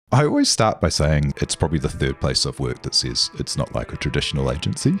I always start by saying it's probably the third place I've worked that says it's not like a traditional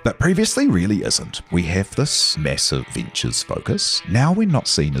agency, but previously really isn't. We have this massive ventures focus. Now we're not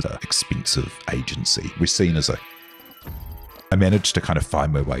seen as an expensive agency. We're seen as I managed to kind of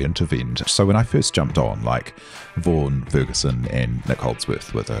find my way into Vend. So when I first jumped on, like Vaughan Ferguson and Nick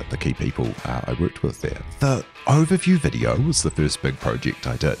Holdsworth were the key people I worked with there. The overview video was the first big project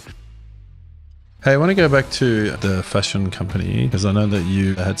I did. Hey, I want to go back to the fashion company because I know that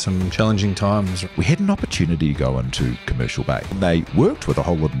you had some challenging times. We had an opportunity to go into Commercial Bay. They worked with a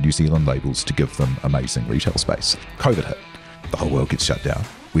whole lot of New Zealand labels to give them amazing retail space. COVID hit. The whole world gets shut down.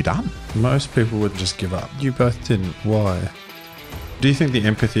 We're done. Most people would just give up. You both didn't. Why? Do you think the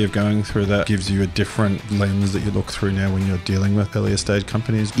empathy of going through that gives you a different lens that you look through now when you're dealing with earlier stage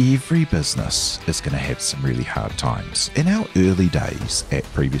companies? Every business is going to have some really hard times. In our early days at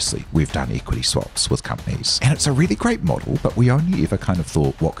Previously, we've done equity swaps with companies. And it's a really great model, but we only ever kind of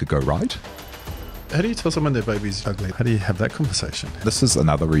thought what could go right. How do you tell someone their baby's ugly? How do you have that conversation? This is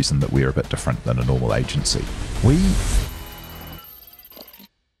another reason that we're a bit different than a normal agency.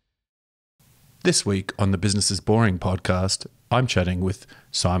 This week on the Business is Boring podcast, I'm chatting with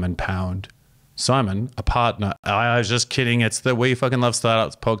Simon Pound. Simon, a partner. I was just kidding. It's the We Fucking Love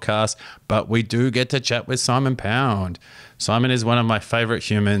Startups podcast, but we do get to chat with Simon Pound. Simon is one of my favorite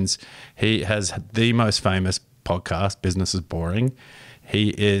humans. He has the most famous podcast, Business is Boring. He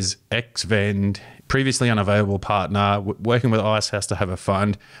is ex-Vend, previously Unavailable partner, working with Ice House to have a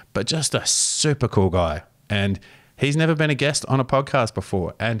fund, but just a super cool guy. And he's never been a guest on a podcast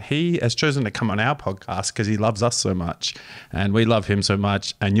before, and he has chosen to come on our podcast because he loves us so much, and we love him so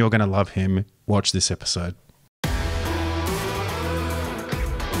much, and you're going to love him. Watch this episode.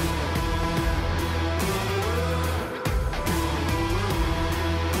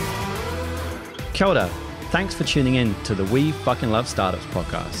 Kia ora. Thanks for tuning in to the We Fucking Love Startups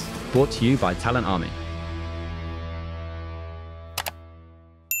podcast, brought to you by Talent Army.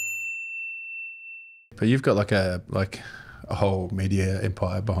 But you've got like a whole media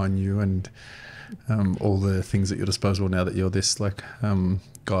empire behind you, and all the things at your disposal now that you're this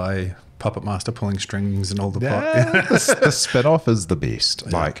guy puppet master pulling strings and all the the Spinoff is the best.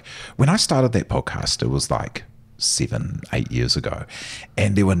 Yeah. Like when I started that podcast, it was like 7-8 years ago,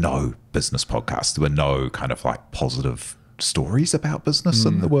 and there were no business podcasts. There were no kind of like positive stories about business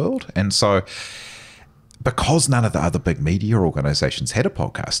in the world, and so because none of the other big media organizations had a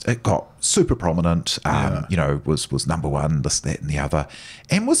podcast, it got super prominent, was number one, this, that, and the other,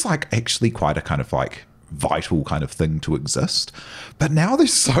 and was like actually quite a kind of like vital kind of thing to exist. But now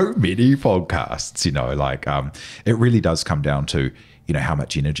there's so many podcasts, it really does come down to, how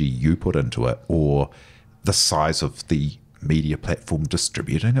much energy you put into it or the size of the media platform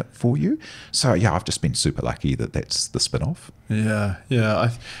distributing it for you. So yeah, I've just been super lucky that that's the Spinoff. Yeah.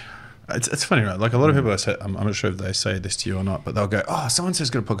 It's funny, right? Like a lot of people, I'm not sure if they say this to you or not, but they'll go, "Oh, so-and-so's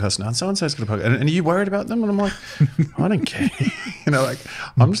got a podcast now, and so-and-so's got a podcast." And are you worried about them? And I'm like, I don't care.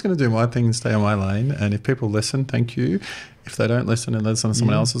 I'm just going to do my thing and stay on my lane. And if people listen, thank you. If they don't listen and listen to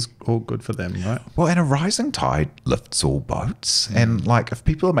someone else, is all good for them, right? Well, and a rising tide lifts all boats. And like if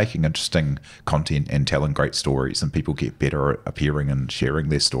people are making interesting content and telling great stories and people get better at appearing and sharing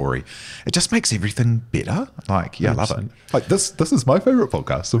their story, it just makes everything better. Like, yeah, 100%. I love it. Like this is my favorite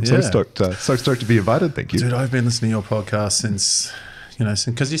podcast. I'm so stoked to be invited. Thank you. Dude, I've been listening to your podcast since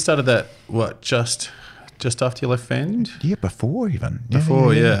because you started that, just after you left Vend? Yeah, before even.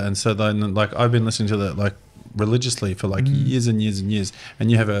 Yeah. And so then I've been listening to that religiously for years and years and years,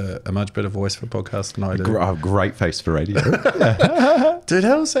 and you have a much better voice for podcasts than I do. A great face for radio. Dude,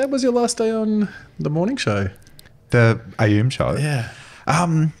 how sad was your last day on the morning show? The AM show? Yeah.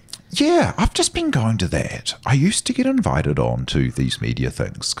 Yeah, I've just been going to that. I used to get invited on to these media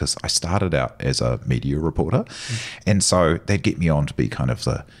things because I started out as a media reporter, and so they'd get me on to be kind of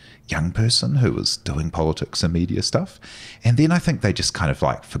the young person who was doing politics and media stuff, and then I think they just kind of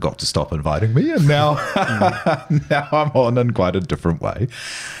forgot to stop inviting me, and now now I'm on in quite a different way.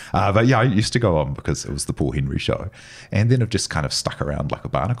 But yeah, I used to go on because it was the Paul Henry show, and then I've just kind of stuck around like a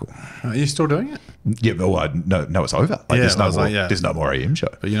barnacle. Are you still doing it? Yeah, well, no, it's over. There's no more AM show.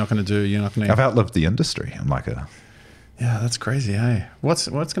 But you're not going to. I've outlived the industry. I'm like a. Yeah, that's crazy. Hey, what's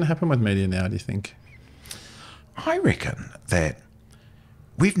going to happen with media now? Do you think? I reckon that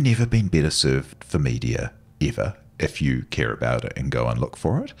we've never been better served for media ever if you care about it and go and look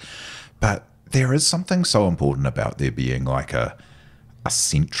for it. But there is something so important about there being like a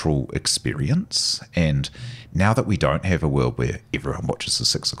central experience. And now that we don't have a world where everyone watches the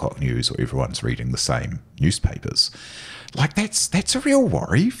 6 o'clock news or everyone's reading the same newspapers, that's a real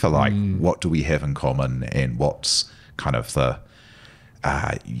worry for what do we have in common and what's kind of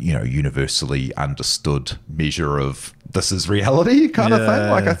universally understood measure of this is reality kind of thing.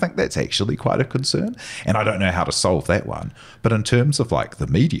 Like, I think that's actually quite a concern. And I don't know how to solve that one. But in terms of like the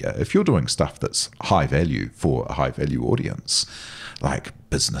media, if you're doing stuff that's high value for a high value audience, like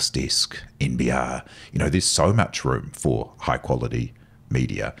Business Desk, NBR, there's so much room for high quality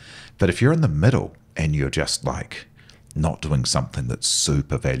media. But if you're in the middle and you're just like not doing something that's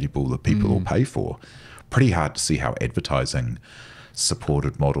super valuable that people will pay for, pretty hard to see how advertising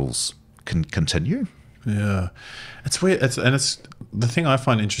supported models can continue. Yeah, it's weird. It's the thing I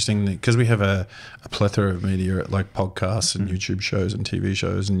find interesting, because we have a plethora of media, like podcasts and YouTube shows and TV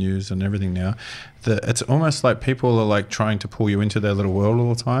shows and news and everything now, that it's almost like people are like trying to pull you into their little world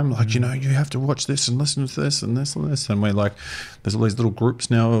all the time. Like, you have to watch this and listen to this and this and this. And we're like, there's all these little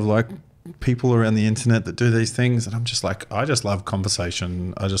groups now of like people around the internet that do these things, and I'm just like, I just love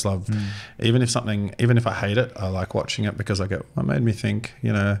conversation. I just love, even if I hate it, I like watching it because I go, it made me think,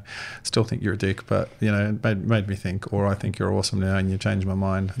 still think you're a dick, but it made me think, or I think you're awesome now and you changed my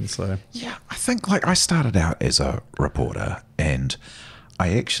mind. And so I think like I started out as a reporter, and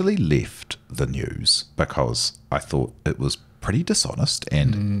I actually left the news because I thought it was pretty dishonest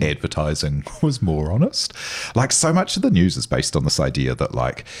and advertising was more honest. Like, so much of the news is based on this idea that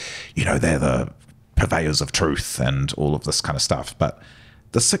like, they're the purveyors of truth and all of this kind of stuff. But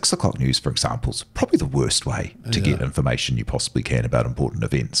the 6 o'clock news, for example, is probably the worst way to get information you possibly can about important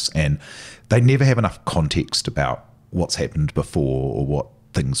events. And they never have enough context about what's happened before or what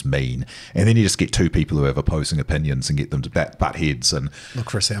things mean, and then you just get two people who have opposing opinions and get them to butt heads and look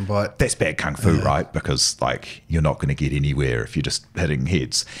for a soundbite. That's bad kung fu, right? Because like, you're not going to get anywhere if you're just hitting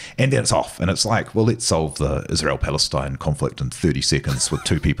heads, and then it's off, and it's like, well, let's solve the Israel-Palestine conflict in 30 seconds with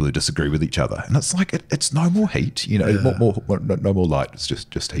two people who disagree with each other, and it's like it's no more heat, no more light. It's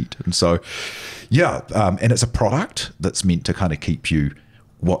just heat, and so and it's a product that's meant to kind of keep you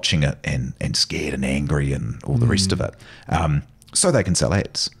watching it and scared and angry and all the rest of it. So they can sell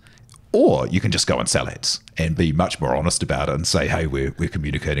ads. Or you can just go and sell ads and be much more honest about it and say, hey, we're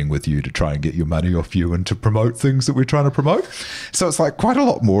communicating with you to try and get your money off you and to promote things that we're trying to promote. So it's like quite a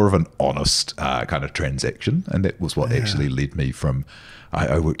lot more of an honest kind of transaction. And that was what actually led me from,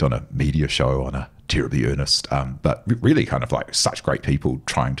 I worked on a media show on a terribly earnest, but really kind of like such great people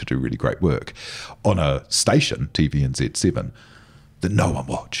trying to do really great work on a station, TVNZ7, that no one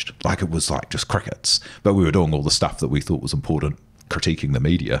watched. Like, it was like just crickets, but we were doing all the stuff that we thought was important, critiquing the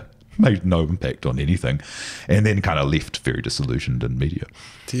media, made no impact on anything, and then kind of left very disillusioned in media.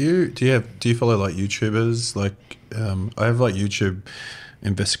 Do you follow like YouTubers? Like, I have like YouTube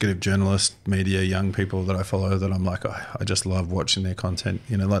investigative journalist, media, young people that I follow that I'm like, I just love watching their content.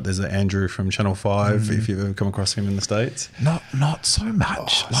 Like there's an Andrew from Channel 5, if you've ever come across him in the States. Not so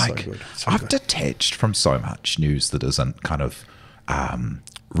much. Like, so good. I've detached from so much news that isn't kind of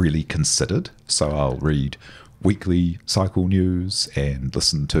really considered. So I'll read weekly cycle news and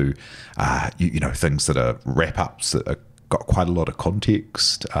listen to things that are wrap-ups that are got quite a lot of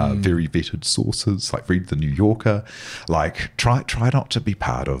context, very vetted sources, like read the New Yorker. Like, try not to be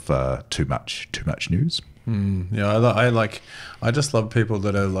part of too much news. I just love people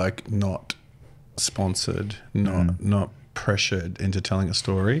that are like not sponsored, not pressured into telling a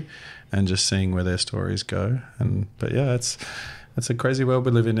story, and just seeing where their stories go. But it's a crazy world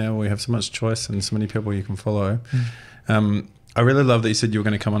we live in now, where we have so much choice and so many people you can follow. I really love that you said you were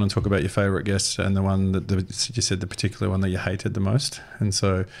going to come on and talk about your favourite guests, and the one that you said the particular one that you hated the most. And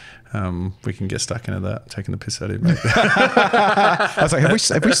so we can get stuck into that, taking the piss out of you, mate. I was like, have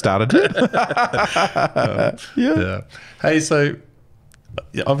we started yet? Yeah. Hey, so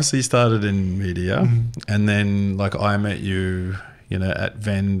obviously you started in media, and then like I met you at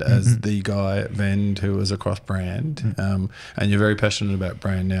Vend as the guy at Vend who was across brand. And you're very passionate about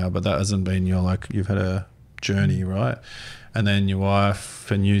brand now, but that hasn't been you've had a journey, right? And then your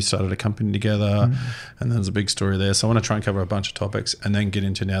wife and you started a company together, and there's a big story there. So I want to try and cover a bunch of topics, and then get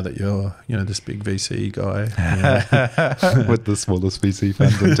into now that you're, this big VC guy. With the smallest VC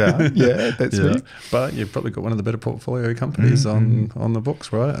fund in town. Yeah, that's me. But you've probably got one of the better portfolio companies on the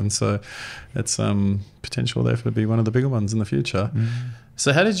books, right? And so it's potential there for to be one of the bigger ones in the future.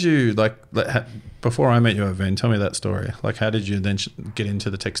 So how did you, before I met you at Vend, tell me that story. Like, how did you then get into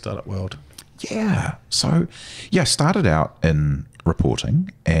the tech startup world? Yeah. So, started out in reporting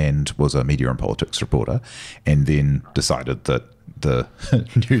and was a media and politics reporter, and then decided that the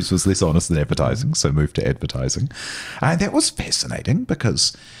news was less honest than advertising, so moved to advertising. And that was fascinating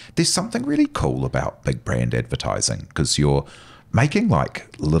because there's something really cool about big brand advertising, because you're making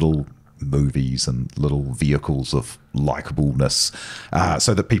like little movies and little vehicles of likableness,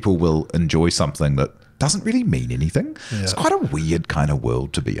 so that people will enjoy something that doesn't really mean anything. Yeah. It's quite a weird kind of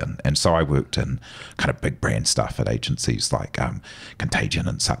world to be in. And so I worked in kind of big brand stuff at agencies like Contagion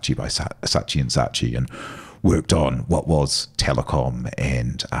and Saatchi by Saatchi and Saatchi, and worked on what was telecom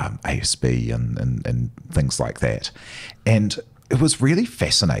and ASB and things like that. And it was really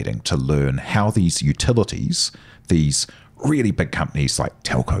fascinating to learn how these utilities, these really big companies like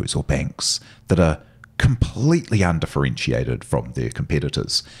telcos or banks that are completely undifferentiated from their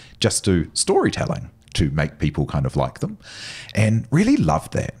competitors, just do storytelling to make people kind of like them, and really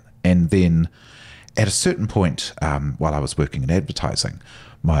loved that. And then at a certain point, while I was working in advertising,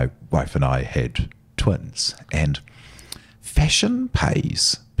 my wife and I had twins, and fashion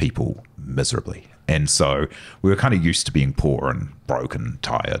pays people miserably. And so we were kind of used to being poor and broke and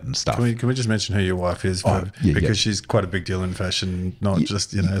tired and stuff. Can we just mention who your wife is? Because she's quite a big deal in fashion, not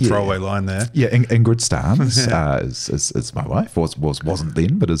just, throwaway line there. Yeah, Ingrid Starnes is my wife, wasn't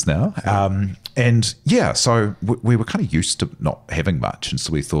then, but is now. And yeah, so we were kind of used to not having much. And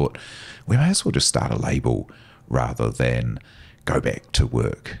so we thought, we may as well just start a label rather than go back to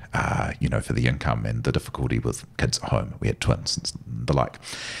work, for the income and the difficulty with kids at home. We had twins and the like.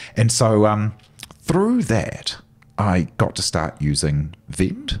 And so through that, I got to start using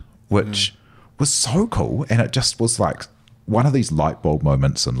Vend, which was so cool. And it just was like one of these light bulb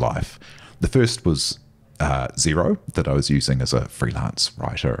moments in life. The first was Xero, that I was using as a freelance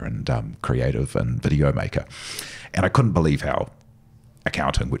writer and creative and video maker. And I couldn't believe how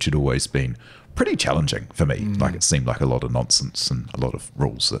accounting, which had always been pretty challenging for me, like it seemed like a lot of nonsense and a lot of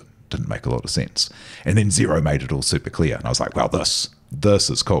rules that didn't make a lot of sense. And then Xero made it all super clear. And I was like, well, this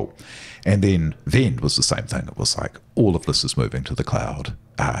is cool. And then Vend was the same thing. It was like, all of this is moving to the cloud,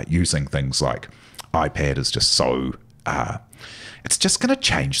 using things like iPad is just so, it's just going to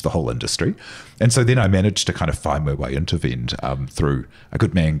change the whole industry. And so then I managed to kind of find my way into Vend through a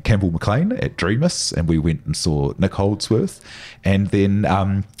good man, Campbell McLean at Dreamus. And we went and saw Nick Holdsworth, and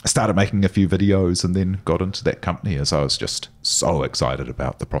then started making a few videos, and then got into that company as I was just so excited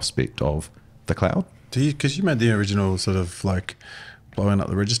about the prospect of the cloud. Because you made the original sort of like blowing up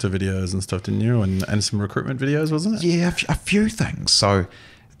the register videos and stuff, didn't you? And some recruitment videos, wasn't it? Yeah, a few things. So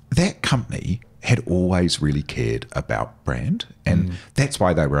that company had always really cared about brand, and that's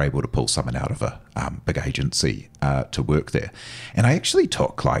why they were able to pull someone out of a big agency to work there. And I actually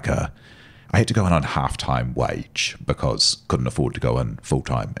took I had to go in on half-time wage because couldn't afford to go in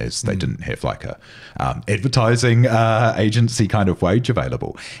full-time, as they didn't have like a advertising agency kind of wage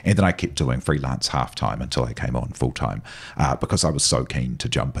available. And then I kept doing freelance half-time until I came on full-time because I was so keen to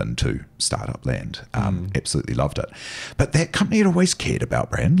jump into startup land. Absolutely loved it. But that company had always cared about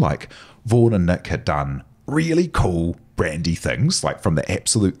brand. Like Vaughan and Nick had done really cool brandy things like from the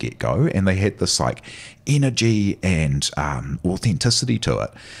absolute get-go, and they had this like energy and authenticity to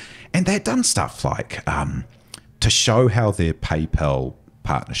it. And they'd done stuff like to show how their PayPal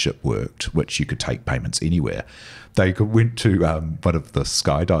partnership worked, which you could take payments anywhere. They went to one of the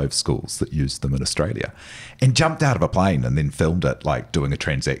skydive schools that used them in Australia and jumped out of a plane and then filmed it like doing a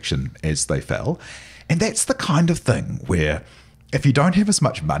transaction as they fell. And that's the kind of thing where if you don't have as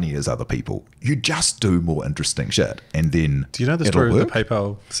much money as other people, you just do more interesting shit. And then do you know the story of the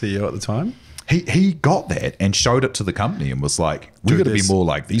PayPal CEO at the time? He got that and showed it to the company and was like, we got to be more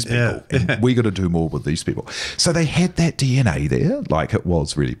like these people, and we got to do more with these people. So they had that DNA there, like it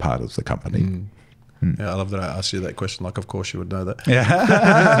was really part of the company. Yeah, I love that I asked you that question. Like, of course you would know that.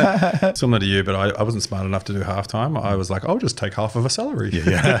 Yeah. Similar to you, but I wasn't smart enough to do halftime. I was like, I'll just take half of a salary.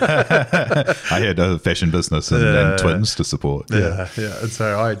 Yeah. I had a fashion business and twins to support. Yeah. And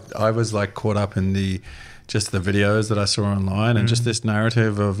so I was like caught up in just the videos that I saw online and just this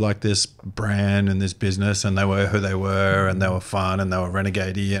narrative of like this brand and this business, and they were who they were, and they were fun and they were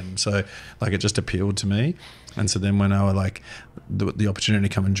renegade-y, and so like it just appealed to me. And so then when I were like the opportunity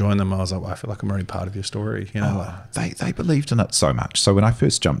to come and join them, I was like, well, I feel like I'm already part of your story. You know, they believed in it so much. So when I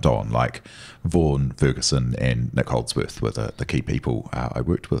first jumped on, like Vaughan, Ferguson, and Nick Holdsworth were the key people I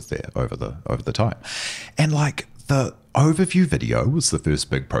worked with there over the time, and like the overview video was the first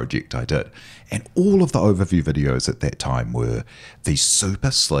big project I did. And all of the overview videos at that time were these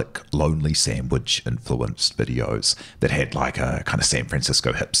super slick, Lonely Sandwich influenced videos that had like a kind of San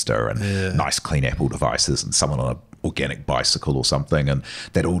Francisco hipster and nice clean Apple devices and someone on an organic bicycle or something. And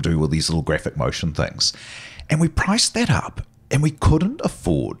they'd all do all these little graphic motion things. And we priced that up, and we couldn't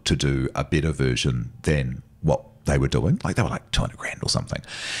afford to do a better version than what they were doing. Like they were like 200 grand or something.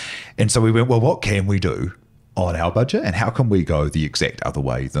 And so we went, well, what can we do on our budget, and how can we go the exact other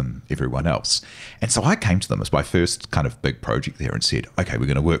way than everyone else? And so I came to them as my first kind of big project there and said, okay, we're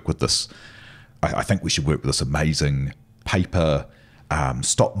going to work with this. I think we should work with this amazing paper,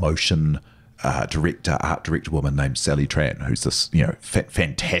 stop motion art director woman named Sally Tran, who's this,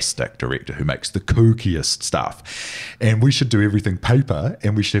 fantastic director who makes the kookiest stuff. And we should do everything paper,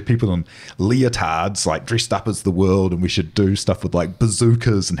 and we should have people in leotards, like dressed up as the world, and we should do stuff with like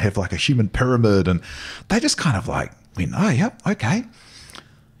bazookas and have like a human pyramid. And they just kind of like went, oh yeah, okay.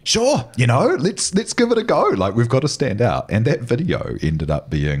 Sure, let's give it a go. Like, we've got to stand out. And that video ended up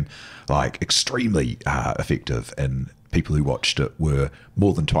being like extremely effective, and people who watched it were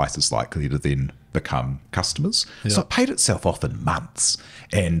more than twice as likely to then become customers. Yeah. So it paid itself off in months,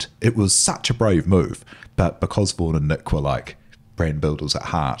 and it was such a brave move. But because Vaughan and Nick were like brand builders at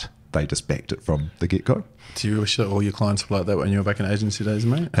heart, they just backed it from the get-go. Do you wish that all your clients were like that when you were back in agency days,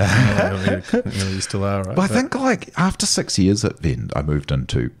 mate? You still are, right? But I think like after 6 years at Vend, I moved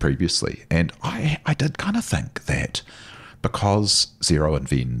into previously, and I did kind of think that because Xero and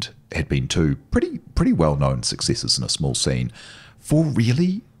Vend had been two pretty well-known successes in a small scene for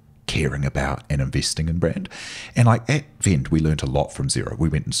really caring about and investing in brand. And like at Vend, we learned a lot from Xero. We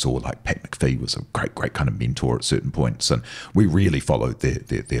went and saw like Pat McPhee was a great kind of mentor at certain points, and we really followed their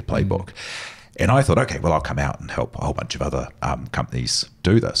playbook. And I thought, okay, well, I'll come out and help a whole bunch of other companies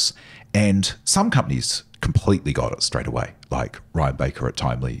do this. And some companies completely got it straight away. Like Ryan Baker at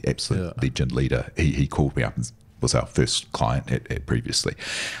Timely, absolute legend leader. He called me up and was our first client at previously,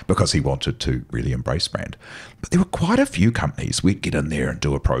 because he wanted to really embrace brand. But there were quite a few companies we'd get in there and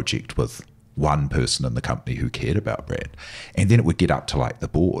do a project with one person in the company who cared about brand. And then it would get up to like the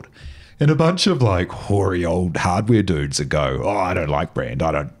board. And a bunch of like hoary old hardware dudes would go, oh, I don't like brand.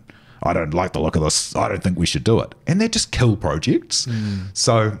 I don't like the look of this. I don't think we should do it. And they just kill projects.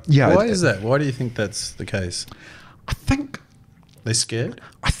 So, yeah. Why is that? Why do you think that's the case? I think they're scared?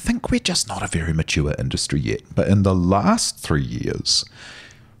 I think we're just not a very mature industry yet. But in the last 3 years,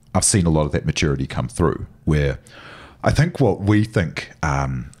 I've seen a lot of that maturity come through, where I think what we think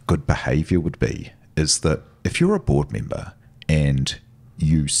good behavior would be is that if you're a board member and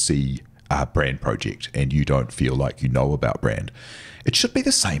you see a brand project and you don't feel like you know about brand, it should be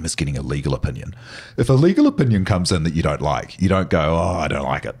the same as getting a legal opinion. If a legal opinion comes in that you don't like, you don't go, oh, I don't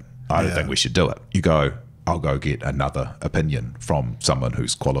like it. I don't think we should do it. You go, I'll go get another opinion from someone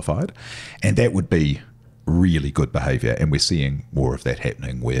who's qualified. And that would be really good behavior. And we're seeing more of that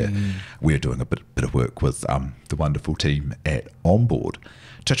happening, where we're doing a bit of work with the wonderful team at Onboard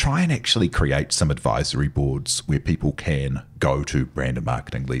to try and actually create some advisory boards where people can go to brand and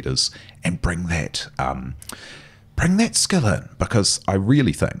marketing leaders and bring that skill in. Because I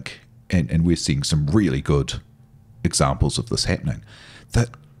really think, and we're seeing some really good examples of this happening, that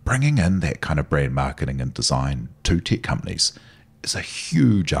bringing in that kind of brand marketing and design to tech companies is a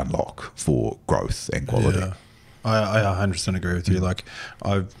huge unlock for growth and quality. Yeah. I 100% agree with you. Like,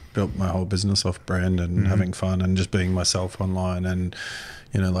 I've built my whole business off brand and having fun and just being myself online, and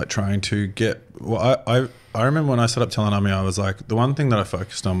like trying to get. Well, I remember when I set up Talent Army, I was like, the one thing that I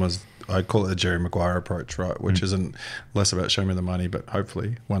focused on was, I call it the Jerry Maguire approach, right? Which isn't less about show me the money, but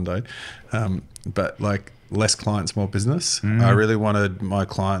hopefully one day. But like, less clients, more business. I really wanted my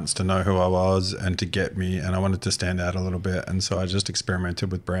clients to know who I was and to get me, and I wanted to stand out a little bit. And so I just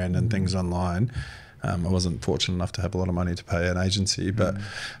experimented with brand and things online. I wasn't fortunate enough to have a lot of money to pay an agency, but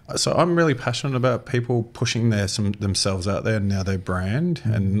so I'm really passionate about people pushing themselves out there and now their brand,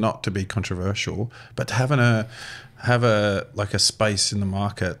 and not to be controversial, but to have a space in the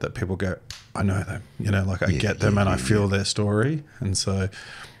market that people go, I know them, like I get them and I feel their story. And so,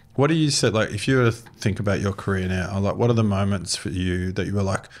 what do you say, like, if you were to think about your career now, like, what are the moments for you that you were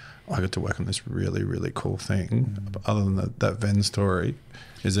like, I got to work on this really, really cool thing, other than that Vend story?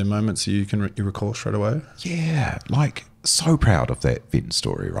 Is there moments you recall straight away? Yeah, like, so proud of that Vend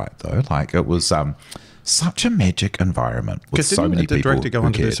story, right, though. Like, it was such a magic environment with so many people. The director go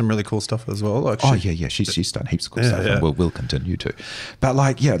on to do some really cool stuff as well? Like, she's done heaps of cool stuff, and we'll continue to. But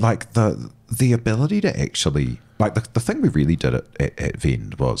like, the ability to actually, like, the thing we really did at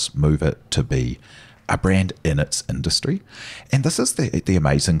Vend was move it to be a brand in its industry. And this is the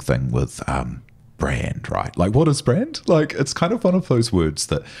amazing thing with brand, right? Like, what is brand? Like, it's kind of one of those words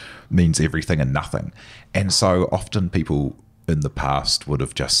that means everything and nothing. And so often people in the past would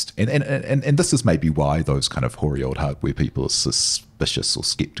have just, and this is maybe why those kind of hoary old hardware people are suspicious or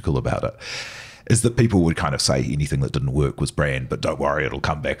skeptical about it, is that people would kind of say anything that didn't work was brand, but don't worry, it'll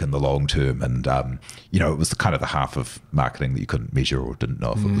come back in the long term. And, it was kind of the half of marketing that you couldn't measure or didn't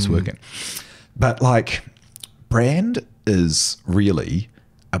know if it was working. But like, brand is really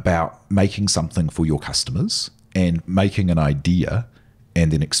about making something for your customers and making an idea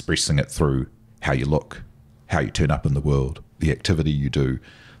and then expressing it through how you look, how you turn up in the world, the activity you do,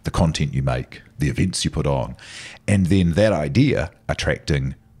 the content you make, the events you put on, and then that idea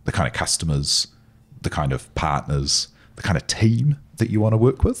attracting the kind of customers, the kind of partners, the kind of team that you want to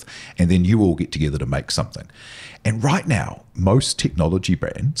work with, and then you all get together to make something. And right now, most technology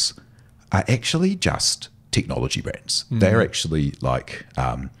brands are actually just technology brands. They're actually like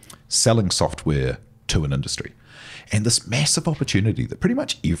selling software to an industry. And this massive opportunity that pretty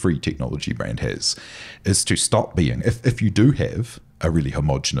much every technology brand has is to stop being, if you do have a really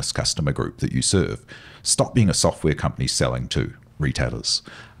homogenous customer group that you serve, stop being a software company selling to retailers,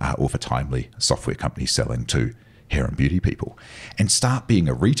 or for Timely, software company selling to hair and beauty people, and start being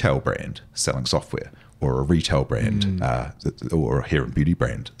a retail brand selling software, or a retail brand or a hair and beauty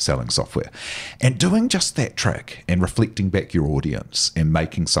brand selling software, and doing just that trick and reflecting back your audience and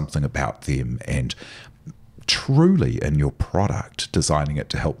making something about them, and truly in your product designing it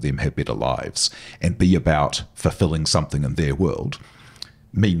to help them have better lives and be about fulfilling something in their world,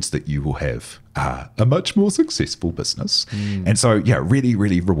 means that you will have a much more successful business. And so, yeah, really,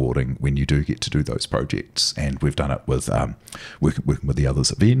 really rewarding when you do get to do those projects. And we've done it with working with the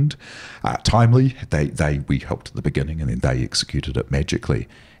others at Vend. Timely, we helped at the beginning, and then they executed it magically.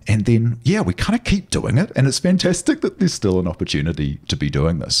 And then, yeah, we kind of keep doing it, and it's fantastic that there's still an opportunity to be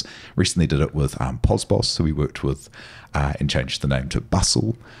doing this. Recently did it with PosBoss, so we worked with and changed the name to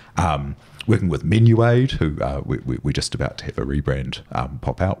Bustle. Working with Menuaid, who we're just about to have a rebrand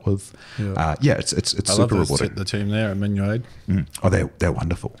pop out with. It's I super love rewarding. the team there at Menuaid. Oh, they're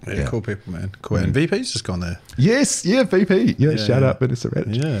wonderful. Yeah, cool people, man. Cool. And VP's just gone there. Yes, yeah, VP. Yeah, shout out Vanessa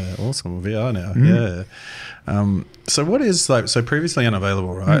Radich. Yeah, awesome. VR now. Yeah. So what is so previously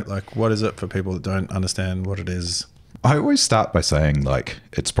Unavailable, right? Like, what is it for people that don't understand what it is? I always start by saying, like,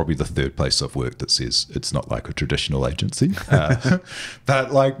 it's probably the third place I've worked that says it's not like a traditional agency.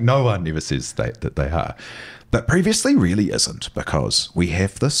 But, like, no one ever says that they are. But previously really isn't, because we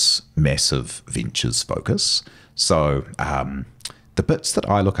have this massive ventures focus. So the bits that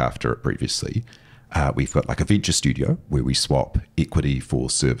I look after at previously, we've got like a venture studio where we swap equity for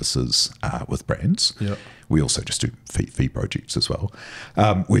services with brands. Yep. We also just do fee projects as well.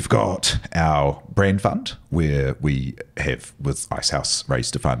 We've got our brand fund, where we have, with Icehouse,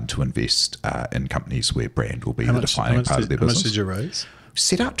 raised a fund to invest in companies where brand will be the defining part of their business. How much did you raise?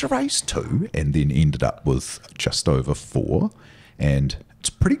 Set out to raise 2 and then ended up with just over 4. And it's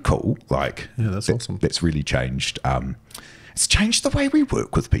pretty cool. Like, yeah, that's awesome. That's really changed. It's changed the way we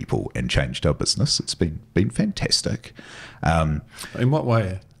work with people and changed our business. It's been fantastic. In what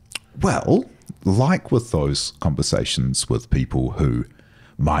way? Well, like with those conversations with people who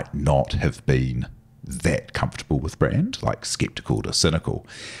might not have been that comfortable with brand, like skeptical to cynical,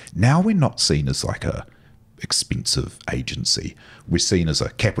 now we're not seen as like a expensive agency. We're seen as a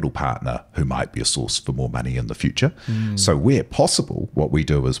capital partner who might be a source for more money in the future. So where possible, what we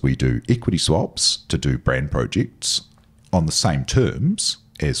do is we do equity swaps to do brand projects on the same terms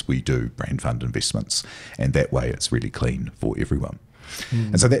as we do brand fund investments. And that way it's really clean for everyone.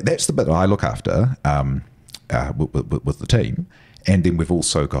 And so that's the bit I look after with the team. And then we've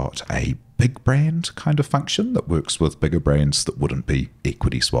also got a big brand kind of function that works with bigger brands that wouldn't be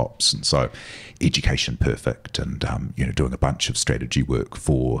equity swaps. And so Education Perfect and doing a bunch of strategy work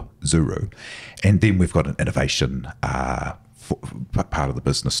for Zuru. And then we've got an innovation part of the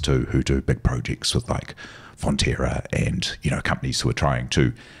business too, who do big projects with like Fonterra and companies who are trying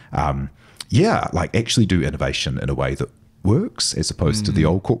to actually do innovation in a way that works, as opposed to the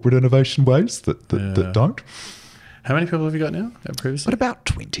old corporate innovation ways that don't. How many people have you got now at previously? But about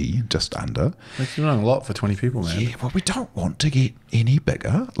 20, just under. Like, you're doing a lot for 20 people, man. Yeah, well, we don't want to get any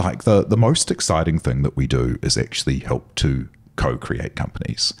bigger. Like, the most exciting thing that we do is actually help to co-create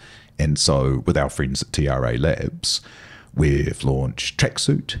companies. And so with our friends at TRA Labs, we've launched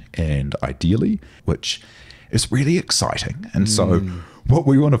Tracksuit and Ideally, which is really exciting. And so what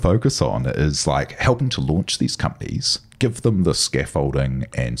we want to focus on is like helping to launch these companies, give them the scaffolding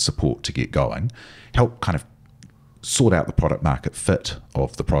and support to get going, help kind of sort out the product market fit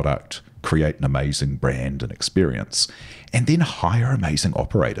of the product, create an amazing brand and experience, and then hire amazing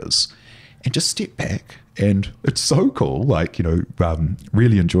operators and just step back. And it's so cool. Like,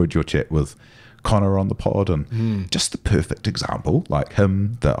 really enjoyed your chat with Connor on the pod, and just the perfect example, like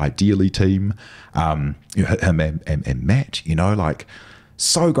him, the Ideally team, him and Matt, like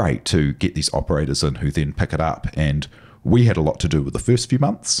so great to get these operators in who then pick it up. And we had a lot to do with the first few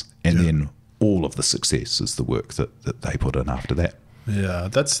months, and then all of the success is the work that they put in after that. Yeah,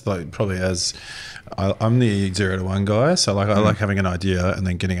 that's like probably I'm the 0 to 1 guy, so like I like having an idea and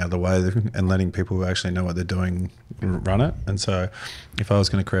then getting out of the way and letting people who actually know what they're doing run it. And so if I was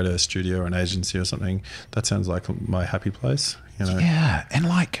going to create a studio or an agency or something, that sounds like my happy place. Yeah, and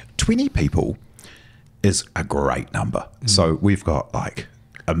like 20 people is a great number. So we've got like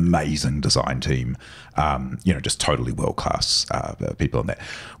amazing design team, just totally world-class people in that.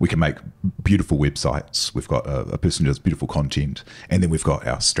 We can make beautiful websites. We've got a person who does beautiful content, and then we've got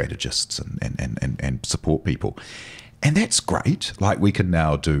our strategists and support people. And that's great. Like, we can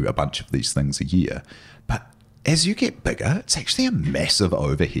now do a bunch of these things a year. But as you get bigger, it's actually a massive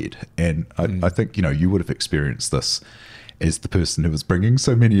overhead. And I think, you would have experienced this as the person who was bringing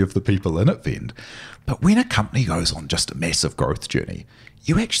so many of the people in at Vend. But when a company goes on just a massive growth journey,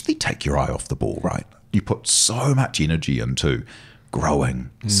 you actually take your eye off the ball, right? You put so much energy into growing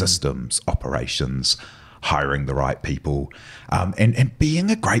systems, operations, hiring the right people, and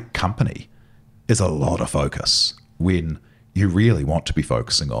being a great company is a lot of focus when you really want to be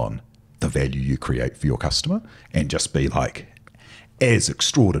focusing on the value you create for your customer and just be like as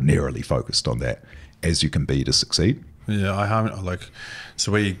extraordinarily focused on that as you can be to succeed. Yeah, I haven't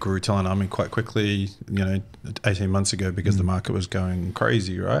so we grew Talent Army quite quickly, 18 months ago because the market was going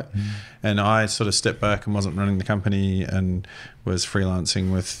crazy, right? And I sort of stepped back and wasn't running the company and was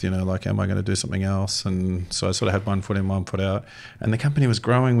freelancing with, am I going to do something else? And so I sort of had one foot in, one foot out. And the company was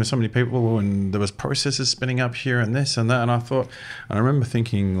growing with so many people and there was processes spinning up here and this and that. And I remember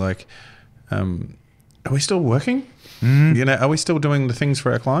thinking are we still working? Are we still doing the things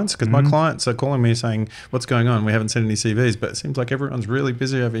for our clients? Because my clients are calling me saying, what's going on? We haven't seen any CVs, but it seems like everyone's really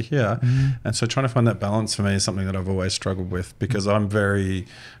busy over here. And so trying to find that balance for me is something that I've always struggled with because I'm very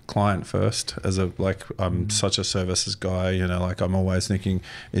client first I'm such a services guy, I'm always thinking,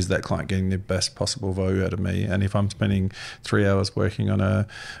 is that client getting the best possible value out of me? And if I'm spending 3 hours working on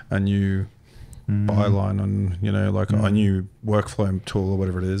a new byline on, a new workflow tool or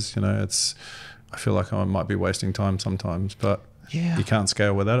whatever it is, I feel like I might be wasting time sometimes, but you can't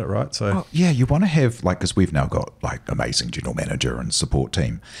scale without it, right? So you want to have because we've now got amazing general manager and support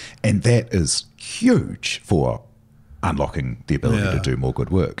team, and that is huge for unlocking the ability to do more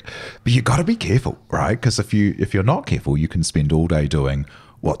good work. But you got to be careful, right? Because if you're not careful, you can spend all day doing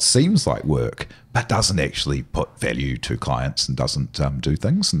what seems like work, but doesn't actually put value to clients and doesn't do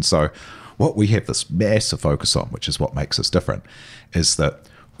things. And so what we have this massive focus on, which is what makes us different, is that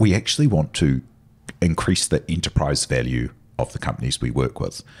we actually want to increase the enterprise value of the companies we work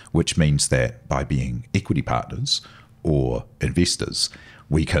with, which means that by being equity partners or investors,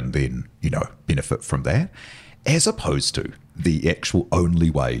 we can then, benefit from that, as opposed to the actual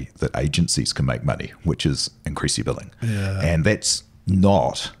only way that agencies can make money, which is increase your billing. Yeah. And that's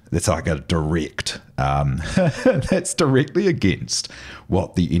like a direct, that's directly against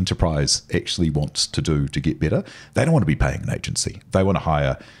what the enterprise actually wants to do to get better. They don't want to be paying an agency. They want to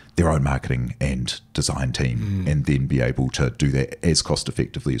hire their own marketing and design team and then be able to do that as cost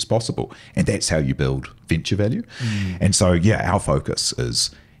effectively as possible. And that's how you build venture value. And so, our focus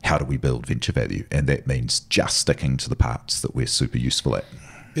is how do we build venture value? And that means just sticking to the parts that we're super useful at.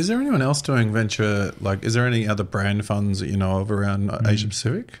 Is there anyone else doing venture? Is there any other brand funds that you know of around Asia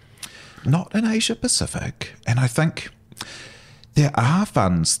Pacific? Not in Asia Pacific. And I think there are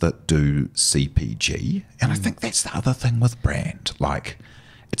funds that do CPG. And I think that's the other thing with brand.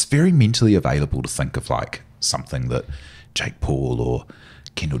 It's very mentally available to think of something that Jake Paul or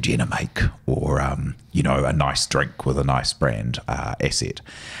Kendall Jenner make, or, a nice drink with a nice brand asset.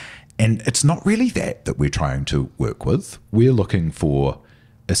 And it's not really that we're trying to work with. We're looking for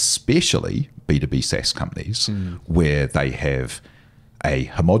especially B2B SaaS companies where they have a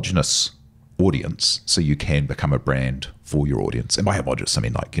homogenous audience, so you can become a brand for your audience. And by homogenous, I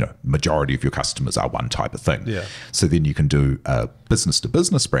mean majority of your customers are one type of thing. Yeah. So then you can do a business to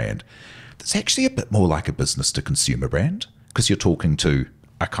business brand that's actually a bit more like a business to consumer brand, because you're talking to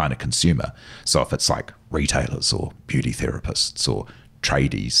a kind of consumer. So if it's retailers or beauty therapists or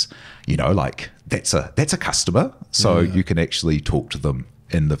tradies, that's a customer. So you can actually talk to them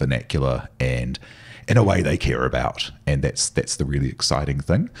in the vernacular and in a way they care about. And that's the really exciting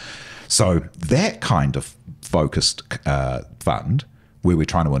thing. So that kind of focused fund where we're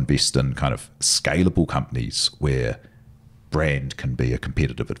trying to invest in kind of scalable companies where brand can be a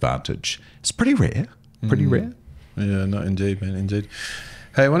competitive advantage, is pretty rare. Yeah, no, indeed, man, indeed.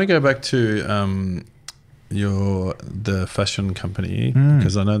 Hey, I want to go back to the fashion company,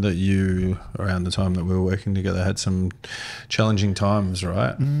 because I know that you, around the time that we were working together, had some challenging times,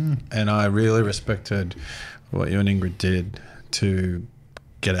 right? And I really respected what you and Ingrid did to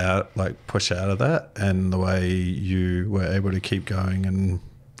get out, push out of that, and the way you were able to keep going and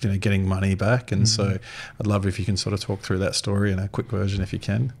getting money back. And so I'd love if you can sort of talk through that story in a quick version if you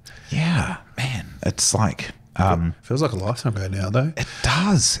can. Yeah, man, it's feels like a lifetime ago now, though. It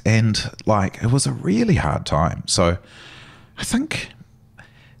does. And it was a really hard time. So I think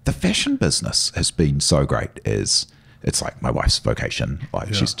the fashion business has been so great as it's like my wife's vocation.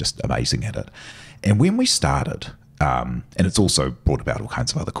 Like she's just amazing at it. And when we started, and it's also brought about all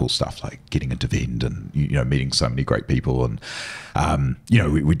kinds of other cool stuff like getting into Vend and, you know, meeting so many great people. And, you know,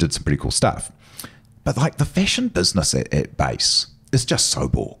 we did some pretty cool stuff. But like the fashion business at base is just so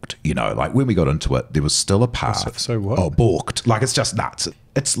balked, you know, like when we got into it, there was still a path. So what? Oh, balked. Like it's just nuts.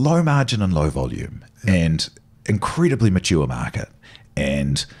 It's low margin and low volume and incredibly mature market.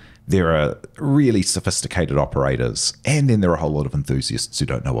 And there are really sophisticated operators, and then there are a whole lot of enthusiasts who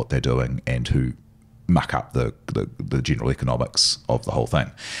don't know what they're doing and who muck up the general economics of the whole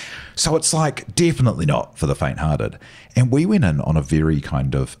thing. So it's like definitely not for the faint-hearted. And we went in on a very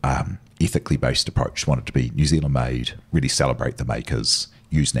kind of ethically based approach. Wanted to be New Zealand made, really celebrate the makers,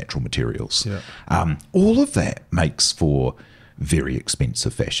 use natural materials. All of that makes for very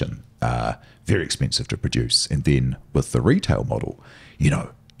expensive fashion, very expensive to produce. And then with the retail model, you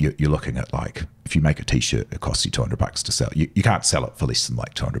know, you're looking at like, if you make a t-shirt, it costs you $200 to sell. You can't sell it for less than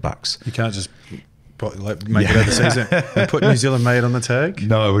like $200. You can't just like make it overseas and put New Zealand made on the tag.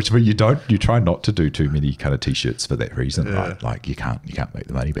 No, which you don't. You try not to do too many kind of t-shirts for that reason, right? Like you can't make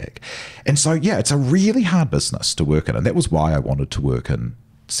the money back. And so yeah, it's a really hard business to work in, and that was why I wanted to work in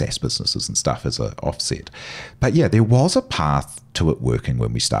SaaS businesses and stuff as an offset. But yeah, there was a path to it working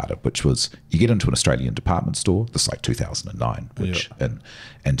when we started, which was you get into an Australian department store. This is like 2009, which in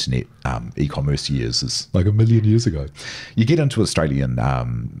internet e-commerce years is like a million years ago. You get into Australian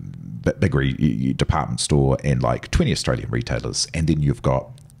big department store and like 20 Australian retailers, and then you've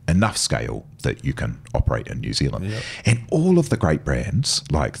got enough scale that you can operate in New Zealand. And all of the great brands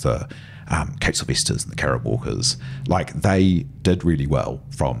like the Kate Sylvesters and the Karen Walkers, like they did really well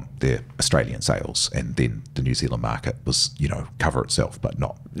from their Australian sales, and then the New Zealand market was, you know, cover itself, but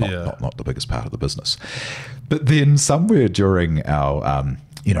not the biggest part of the business. But then somewhere during our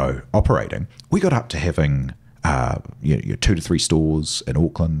you know, operating, we got up to having 2 to 3 stores in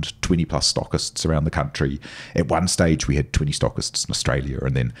Auckland, 20 plus stockists around the country. At one stage we had 20 stockists in Australia,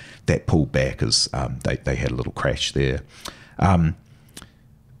 and then that pulled back as they had a little crash there.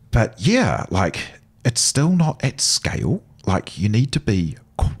 But yeah, like it's still not at scale. Like you need to be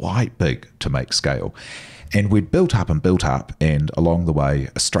quite big to make scale. And we'd built up, and along the way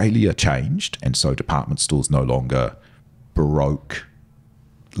Australia changed, and so department stores no longer broke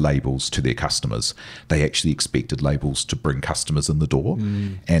labels to their customers. They actually expected labels to bring customers in the door.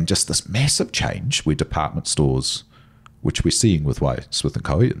 And just this massive change where department stores, which we're seeing with why Smith &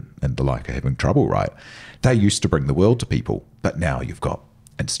 Co. and the like are having trouble, right? They used to bring the world to people, but now you've got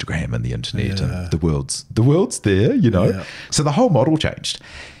Instagram and the internet and the world's there, you know. So the whole model changed,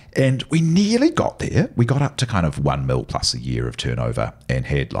 and we nearly got there. We got up to kind of 1 mil plus a year of turnover and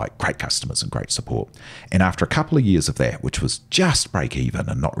had like great customers and great support. And after a couple of years of that, which was just break even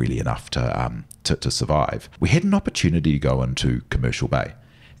and not really enough to survive, we had an opportunity to go into Commercial Bay,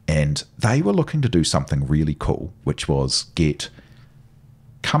 and they were looking to do something really cool, which was get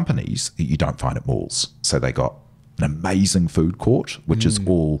companies that you don't find at malls. So they got an amazing food court, which is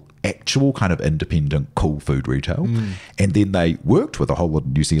all actual kind of independent cool food retail, and then they worked with a whole lot of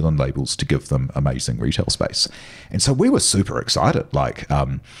New Zealand labels to give them amazing retail space. And so we were super excited, like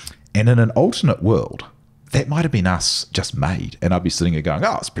and in an alternate world that might have been us just made, and I'd be sitting here going,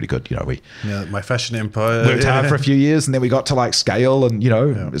 oh, it's pretty good, you know. My fashion empire worked hard for a few years, and then we got to like scale, and you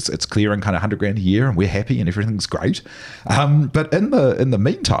know, it's clearing kind of $100,000 a year, and we're happy and everything's great. But in the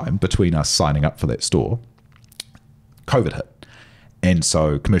meantime, between us signing up for that store, COVID hit, and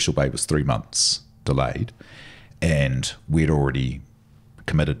so Commercial Bay was 3 months delayed, and we'd already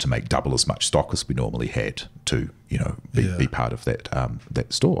committed to make double as much stock as we normally had to, you know, be part of that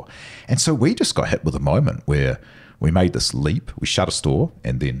that store. And so we just got hit with a moment where we made this leap. We shut a store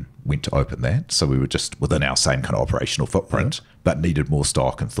and then went to open that, so we were just within our same kind of operational footprint, but needed more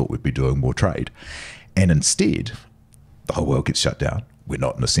stock and thought we'd be doing more trade. And instead, the whole world gets shut down. We're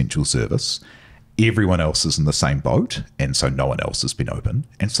not an essential service. Everyone else is in the same boat, and so no one else has been open.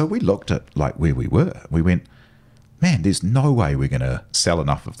 And so we looked at like where we were. We went, man, there's no way we're going to sell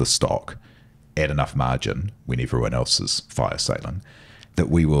enough of the stock at enough margin when everyone else is fire sailing that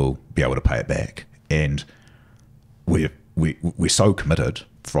we will be able to pay it back. And we're so committed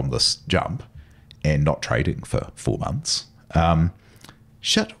from this jump and not trading for 4 months.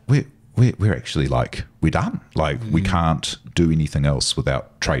 We're actually like, we're done. Like we can't do anything else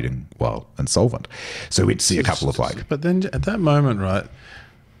without trading while insolvent. So we'd see a couple of like. But then at that moment, right,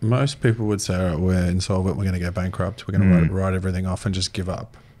 most people would say, all right, we're insolvent, we're going to go bankrupt, we're going to write everything off and just give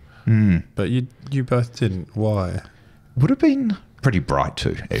up. But you both didn't. Why? Would have been pretty bright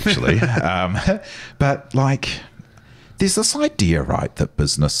too, actually. But like, there's this idea, right, that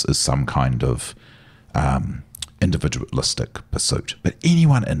business is some kind of individualistic pursuit. But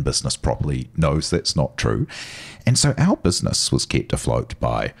anyone in business properly knows that's not true. And so our business was kept afloat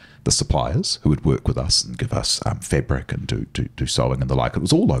by the suppliers who would work with us and give us fabric and do sewing and the like. It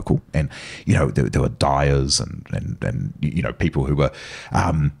was all local. And, there were dyers and people who were,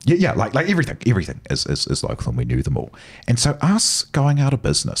 like everything is local, and we knew them all. And so us going out of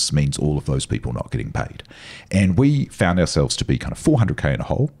business means all of those people not getting paid. And we found ourselves to be kind of 400K in a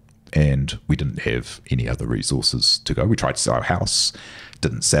hole, and we didn't have any other resources to go. We tried to sell our house,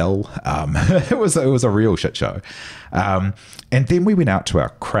 didn't sell. It was a real shit show. And then we went out to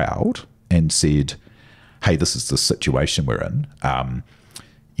our crowd and said, hey, this is the situation we're in.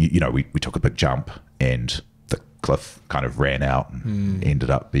 We took a big jump, and the cliff kind of ran out and ended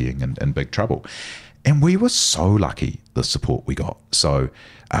up being in big trouble. And we were so lucky, the support we got. So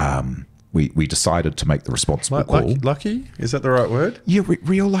we decided to make the responsible call. Lucky? Is that the right word? Yeah,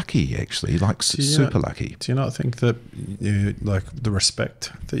 real lucky, actually, like super lucky. Do you not think that the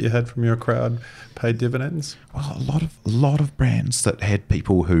respect that you had from your crowd paid dividends? Well, a lot of brands that had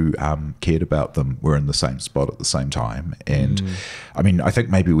people who cared about them were in the same spot at the same time. And I mean, I think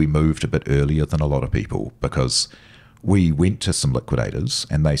maybe we moved a bit earlier than a lot of people, because we went to some liquidators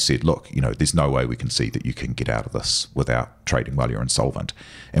and they said, look, there's no way we can see that you can get out of this without trading while you're insolvent.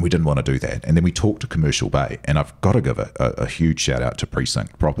 And we didn't want to do that. And then we talked to Commercial Bay, and I've got to give a huge shout out to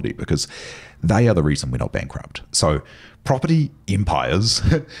Precinct Property, because they are the reason we're not bankrupt. So property empires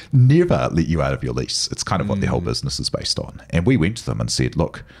never let you out of your lease. It's kind of what their whole business is based on. And we went to them and said,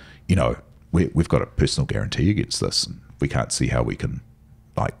 look, we've got a personal guarantee against this, and we can't see how we can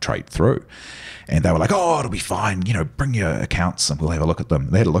trade through. And they were like, oh, it'll be fine, bring your accounts and we'll have a look at them.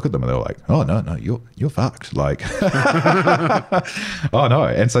 And they had a look at them, and they were like, oh no, you're fucked, oh no.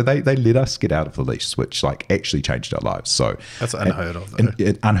 And so they let us get out of the lease, which actually changed our lives. So that's unheard of, though.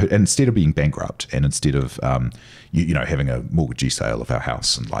 And instead of being bankrupt, and instead of having a mortgagee sale of our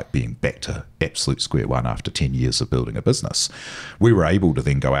house and being back to absolute square one after 10 years of building a business, we were able to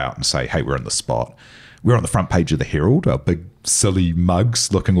then go out and say, hey, we're in the spot. We're on the front page of the Herald, our big silly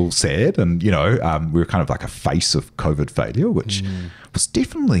mugs looking all sad. And, we were kind of like a face of COVID failure, which was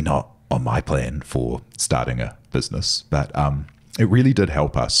definitely not on my plan for starting a business. But it really did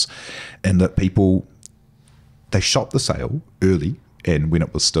help us in that people, they shopped the sale early. And when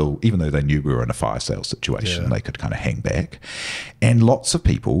it was still, even though they knew we were in a fire sale situation, they could kind of hang back. And lots of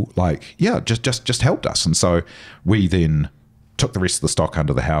people just helped us. And so we then took the rest of the stock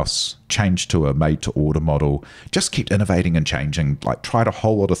under the house, changed to a made-to-order model, just kept innovating and changing, tried a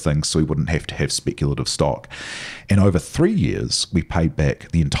whole lot of things so we wouldn't have to have speculative stock. And over 3 years, we paid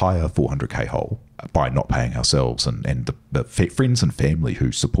back the entire 400K hole by not paying ourselves, and the friends and family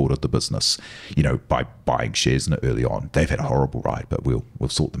who supported the business, by buying shares in it early on. They've had a horrible ride, but we'll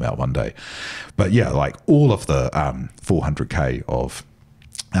sort them out one day. But yeah, all of the 400K of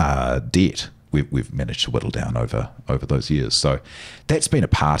debt, we've managed to whittle down over those years. So that's been a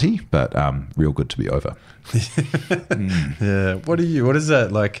party, but real good to be over. Yeah. What is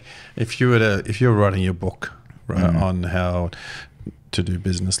that like? If you were writing your book, right, on how to do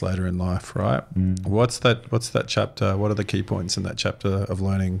business later in life, right? What's that chapter? What are the key points in that chapter of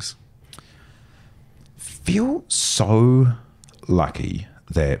learnings? Feel so lucky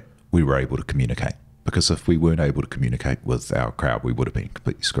that we were able to communicate. Because if we weren't able to communicate with our crowd, we would have been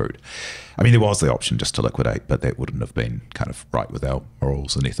completely screwed. I mean, there was the option just to liquidate, but that wouldn't have been kind of right with our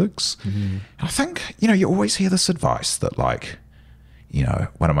morals and ethics. And I think, you always hear this advice that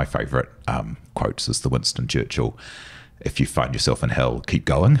one of my favorite quotes is the Winston Churchill, if you find yourself in hell, keep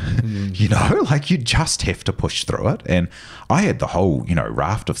going. You just have to push through it. And I had the whole,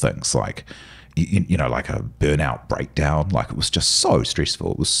 raft of things like a burnout breakdown. It was just so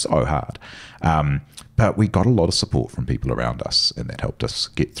stressful. It was so hard. But we got a lot of support from people around us, and that helped us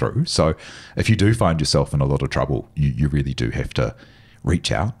get through. So if you do find yourself in a lot of trouble, you really do have to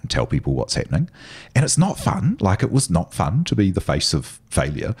reach out and tell people what's happening. And it's not fun. It was not fun to be the face of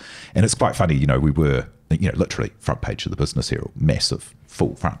failure. And it's quite funny, we were, literally front page of the Business Herald, massive,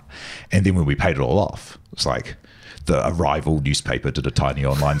 full front. And then when we paid it all off, it's like the rival newspaper did a tiny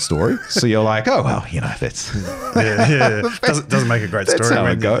online story. So you're like, oh, well, that's... yeah. Doesn't make a great story. That's how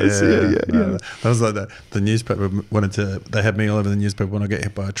it goes. Yeah. That was like that. The newspaper they had me all over the newspaper when I get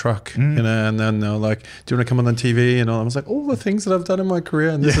hit by a truck, and then they were like, do you want to come on TV? And I was like, all the things that I've done in my career,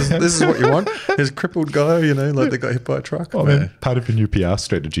 and this is what you want? This crippled guy, they got hit by a truck. Oh, man, part of your new PR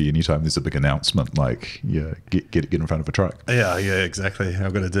strategy, anytime there's a big announcement, get in front of a truck. Yeah, exactly.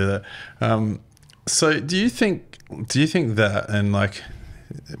 I've got to do that. So do you think that, and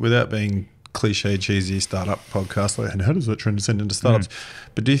without being cliche, cheesy startup podcast, like, and how does that transcend into startups?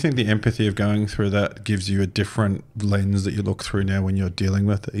 But do you think the empathy of going through that gives you a different lens that you look through now when you're dealing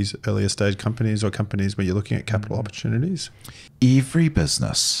with these earlier stage companies or companies where you're looking at capital opportunities? Every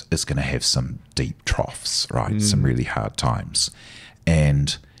business is going to have some deep troughs, right? Some really hard times.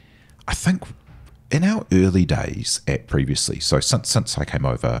 And I think in our early days at Previously, so since I came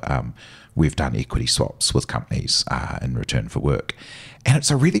over, we've done equity swaps with companies in return for work. And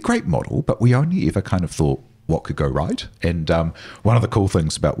it's a really great model, but we only ever kind of thought what could go right. And one of the cool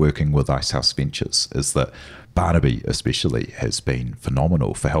things about working with Icehouse Ventures is that Barnaby especially has been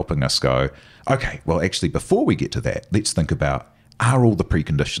phenomenal for helping us go, okay, well, actually, before we get to that, let's think about, are all the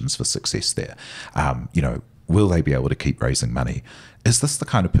preconditions for success there? Will they be able to keep raising money? Is this the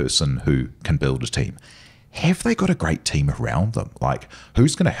kind of person who can build a team? Have they got a great team around them? Like,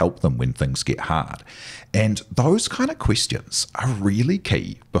 who's going to help them when things get hard? And those kind of questions are really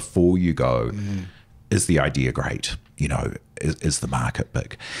key before you go, is the idea great? Is the market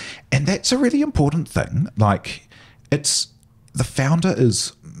big? And that's a really important thing. Like, the founder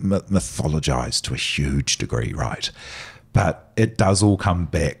is mythologized to a huge degree, right? But it does all come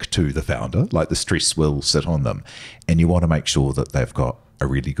back to the founder. Like, the stress will sit on them. And you want to make sure that they've got a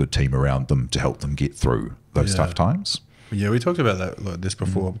really good team around them to help them get through those tough times. Yeah, we talked about that like this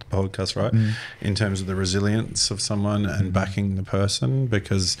before the podcast, right? In terms of the resilience of someone and backing the person,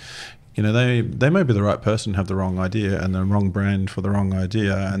 because they may be the right person, have the wrong idea and the wrong brand for the wrong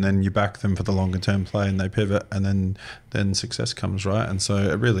idea, and then you back them for the longer term play and they pivot, and then success comes, right? And so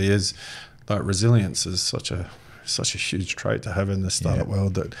it really is like resilience is such a huge trait to have in the startup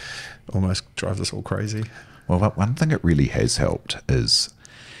world that almost drives us all crazy. Well, one thing it really has helped is,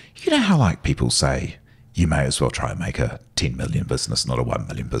 how like people say, you may as well try and make a 10 million business, not a 1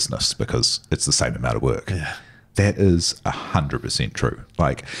 million business, because it's the same amount of work. Yeah. That is 100% true.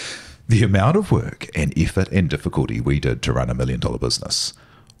 Like, the amount of work and effort and difficulty we did to run $1 million business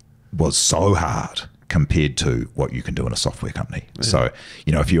was so hard compared to what you can do in a software company. Yeah. So,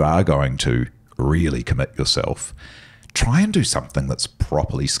 if you are going to really commit yourself, try and do something that's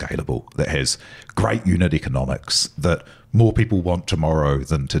properly scalable, that has great unit economics, that more people want tomorrow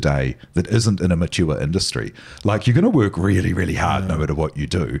than today, that isn't in a mature industry. Like, you're going to work really, really hard no matter what you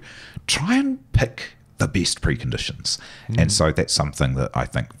do. Try and pick the best preconditions. And so that's something that I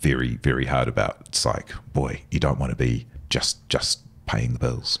think very, very hard about. It's like, boy, you don't want to be just paying the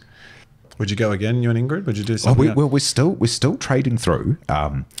bills. Would you go again, you and Ingrid? Would you do something? We're still trading through.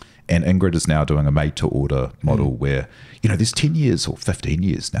 And Ingrid is now doing a made-to-order model where, there's 10 years or 15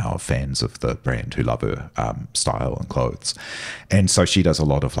 years now of fans of the brand who love her style and clothes. And so she does a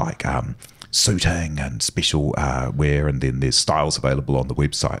lot of like suiting and special wear, and then there's styles available on the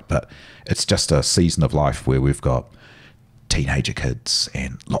website. But it's just a season of life where we've got teenager kids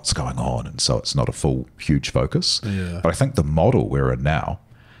and lots going on. And so it's not a full, huge focus. Yeah. But I think the model we're in now,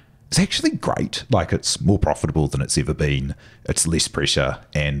 it's actually great. Like, it's more profitable than it's ever been. It's less pressure,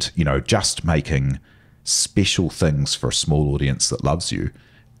 and just making special things for a small audience that loves you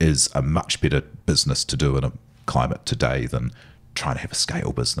is a much better business to do in a climate today than trying to have a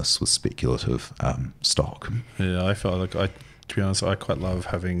scale business with speculative stock. Yeah, I feel like to be honest, I quite love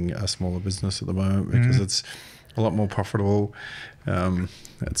having a smaller business at the moment because it's a lot more profitable.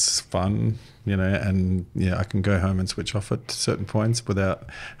 It's fun, and I can go home and switch off at certain points without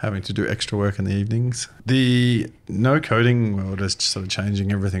having to do extra work in the evenings. The no coding world is just sort of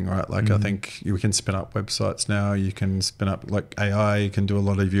changing everything, right? Like, I think we can spin up websites now. You can spin up like AI. You can do a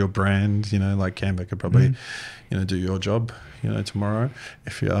lot of your brand. Like Canva could probably, do your job, tomorrow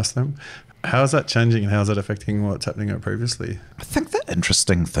if you ask them. How is that changing, and how is that affecting what's happening at Previously? I think the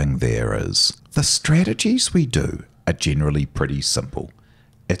interesting thing there is the strategies we do are generally pretty simple.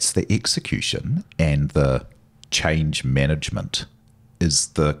 It's the execution and the change management is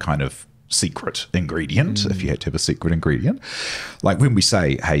the kind of secret ingredient, if you had to have a secret ingredient. Like, when we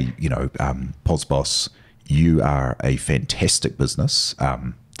say, hey, PosBoss, you are a fantastic business.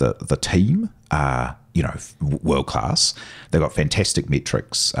 The team are, world class. They've got fantastic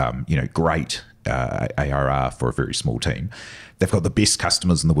metrics, great ARR for a very small team. They've got the best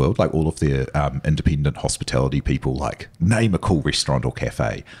customers in the world, like all of their independent hospitality people, like name a cool restaurant or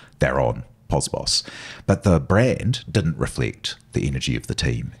cafe, they're on PosBoss. But the brand didn't reflect the energy of the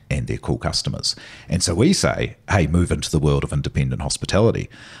team and their cool customers. And so we say, hey, move into the world of independent hospitality.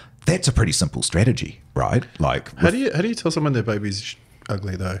 That's a pretty simple strategy, right? Like, how do you tell someone their baby's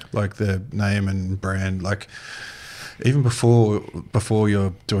ugly though? Like, their name and brand, like, even before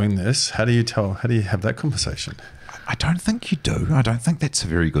you're doing this, how do you have that conversation? I don't think you do. I don't think that's a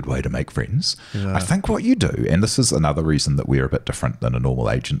very good way to make friends. Yeah. I think what you do, and this is another reason that we're a bit different than a normal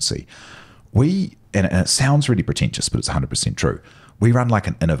agency, and it sounds really pretentious, but it's 100% true. We run like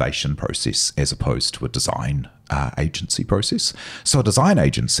an innovation process as opposed to a design agency process. So a design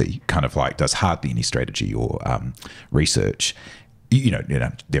agency kind of like does hardly any strategy or research. You know,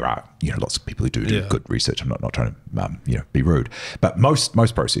 there are lots of people who do good research. I'm not trying to be rude, but most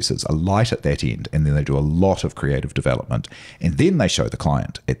processes are light at that end, and then they do a lot of creative development, and then they show the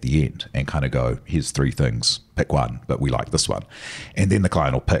client at the end and kind of go, "Here's 3 things, pick one, but we like this one," and then the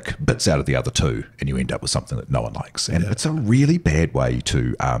client will pick bits out of the other 2, and you end up with something that no one likes. And it's a really bad way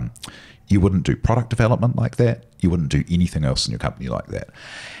to. You wouldn't do product development like that. You wouldn't do anything else in your company like that.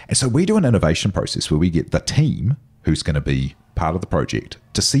 And so we do an innovation process where we get the team who's going to be part of the project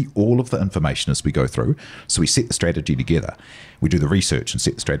to see all of the information as we go through. So we set the strategy together. We do the research and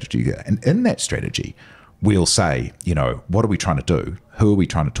set the strategy together. And in that strategy, we'll say, what are we trying to do? Who are we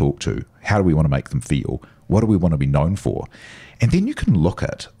trying to talk to? How do we want to make them feel? What do we want to be known for? And then you can look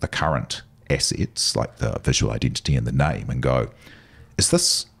at the current assets, like the visual identity and the name, and go, is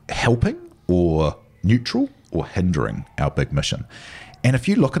this helping or neutral or hindering our big mission? And if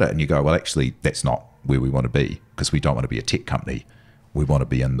you look at it and you go, well, actually, that's not where we want to be, because we don't want to be a tech company. We want to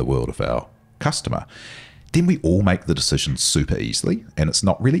be in the world of our customer. Then we all make the decision super easily, and it's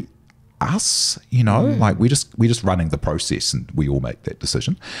not really us, like we're just running the process, and we all make that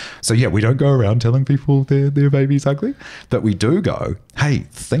decision. So yeah, we don't go around telling people their baby's ugly, but we do go, hey,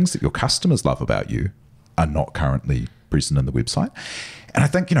 things that your customers love about you are not currently present in the website. And I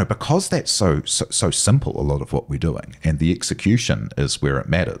think, because that's so simple, a lot of what we're doing, and the execution is where it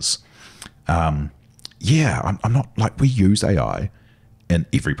matters. I'm not like, we use AI in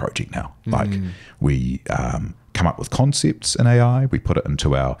every project now. Like we come up with concepts in AI, we put it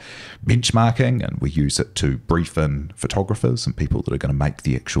into our benchmarking, and we use it to brief in photographers and people that are going to make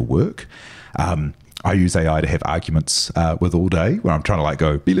the actual work. I use AI to have arguments with all day, where I'm trying to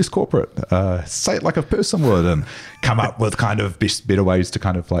go, be less corporate, say it like a person would, and come up with kind of better ways to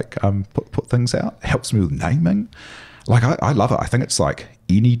kind of put things out. It helps me with naming. I love it. I think it's like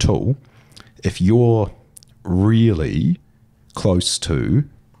any tool, if you're really close to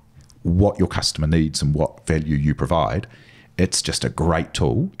what your customer needs and what value you provide, it's just a great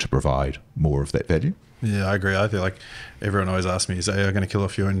tool to provide more of that value. Yeah, I agree. I feel like everyone always asks me, is AI going to kill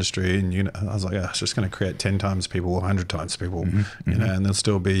off your industry? And I was like, it's just going to create 10 times people or 100 times people, and there'll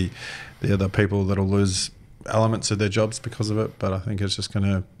still be the other people that'll lose elements of their jobs because of it. But I think it's just going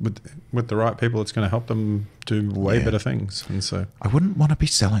to, with the right people, it's going to help them do way better things. And so I wouldn't want to be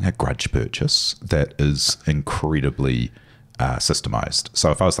selling a grudge purchase that is incredibly systemized.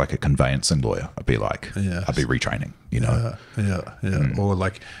 So if I was like a conveyancing lawyer, I'd be like, I'd be retraining, or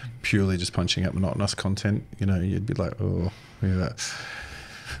like purely just punching out monotonous content, you'd be like, oh yeah.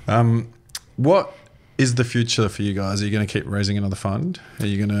 What is the future for you guys? Are you going to keep raising another fund? Are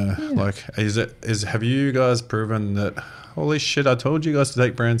you going to have you guys proven that, holy shit, I told you guys to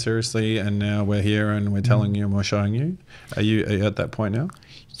take brand seriously, and now we're here and we're telling you and we're showing you? Are you at that point now?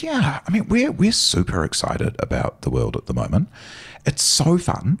 Yeah, I mean, we're super excited about the world at the moment. It's so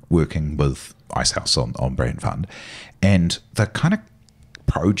fun working with Icehouse on Brand Fund, and the kind of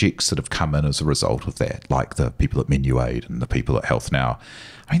projects that have come in as a result of that, like the people at MenuAid and the people at Health Now.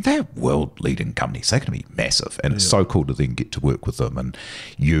 I mean, they're world-leading companies. They're going to be massive, and it's so cool to then get to work with them and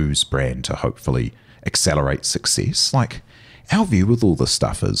use brand to hopefully accelerate success. Like, our view with all this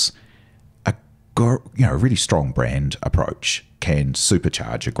stuff is a really strong brand approach can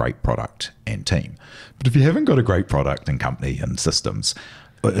supercharge a great product and team. But if you haven't got a great product and company and systems,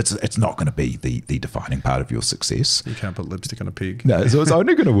 it's not going to be the defining part of your success. You can't put lipstick on a pig. No, so it's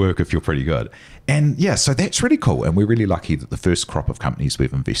only going to work if you're pretty good. And yeah, so that's really cool. And we're really lucky that the first crop of companies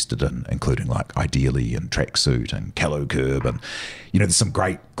we've invested in, including like Ideally and Tracksuit and Callow Curb, and there's some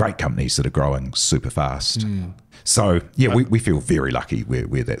great companies that are growing super fast. So yeah, we feel very lucky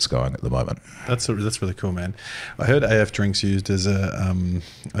where that's going at the moment. That's really cool, man. I heard AF drinks used as a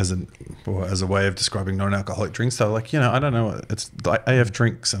way of describing non-alcoholic drinks. So like, I don't know, it's like AF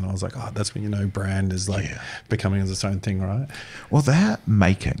drinks, and I was like, oh, that's when brand is like becoming its own thing, right? Well, they're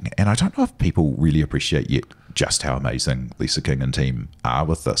making, and I don't know if people really appreciate yet just how amazing Lisa King and team are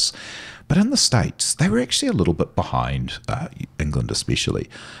with this. But in the States, they were actually a little bit behind England especially,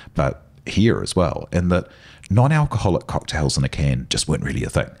 but here as well, in that non-alcoholic cocktails in a can just weren't really a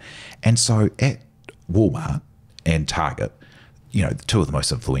thing. And so at Walmart and Target, two of the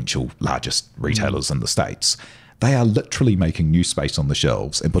most influential, largest retailers in the States, they are literally making new space on the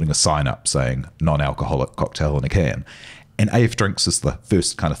shelves and putting a sign up saying non-alcoholic cocktail in a can. And AF Drinks is the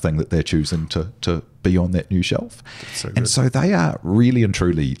first kind of thing that they're choosing to be on that new shelf. And so they are really and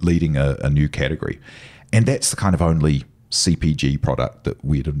truly leading a new category. And that's the kind of only CPG product that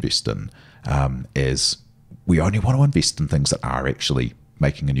we'd invest in, as we only want to invest in things that are actually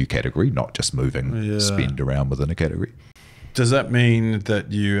making a new category, not just moving spend around within a category. Does that mean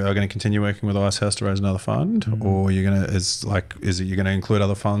that you are going to continue working with Icehouse to raise another fund, or you're going to you're going to include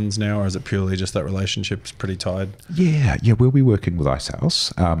other funds now, or is it purely just that relationship's pretty tied? Yeah, we'll be working with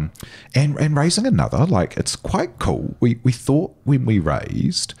Icehouse, and raising another. Like, it's quite cool. We thought when we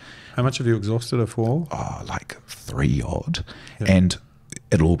raised, how much have you exhausted it for? Oh, like 3 odd, and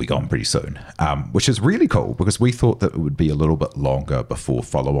it'll all be gone pretty soon, which is really cool because we thought that it would be a little bit longer before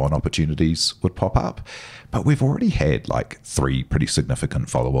follow-on opportunities would pop up. But we've already had like 3 pretty significant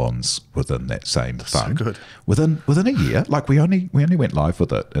follow-ons within that same fund. So good. Within a year. Like, we only went live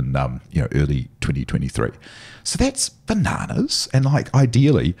with it in early 2023. So that's bananas. And like,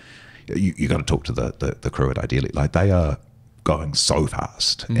 ideally, you got to talk to the crew at Ideally. Like, they are going so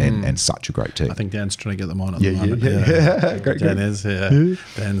fast and such a great team. I think Dan's trying to get them on at the moment. Yeah. Great. Dan is,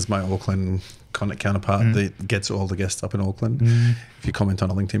 Dan's my Auckland counterpart that gets all the guests up in Auckland. If you comment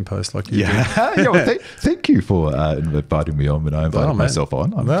on a LinkedIn post like you do. Well, thank you for inviting me on when I invited myself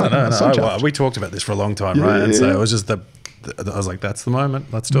on. No. We talked about this for a long time, right? And so it was just I was like, that's the moment.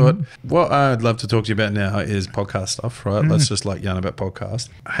 Let's do it. What I'd love to talk to you about now is podcast stuff, right? Let's just like yarn about podcast.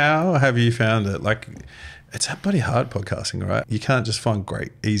 How have you found it? Like, it's a bloody hard podcasting, right? You can't just find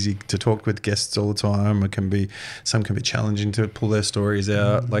easy to talk with guests all the time. Some can be challenging to pull their stories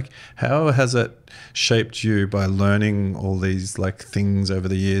out. Like, how has it shaped you by learning all these like things over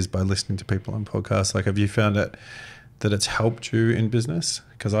the years by listening to people on podcasts? Like, have you found that it's helped you in business?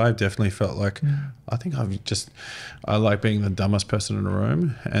 Because I've definitely felt like, I think I like being the dumbest person in a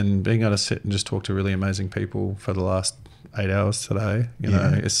room, and being able to sit and just talk to really amazing people for the last 8 hours today,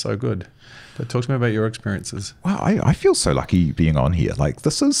 is so good. But talk to me about your experiences. Well, I feel so lucky being on here. Like,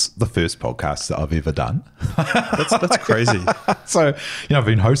 this is the first podcast that I've ever done. That's crazy. So, I've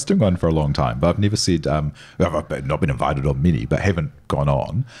been hosting one for a long time, but I've never said, I've not been invited on many, but haven't gone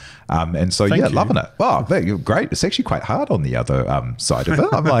on. And so, Thank you. loving it. Wow, you're great. It's actually quite hard on the other side of it.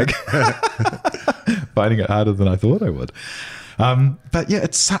 I'm like finding it harder than I thought I would. But yeah,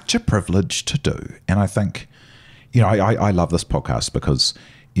 it's such a privilege to do. And I think, I love this podcast because,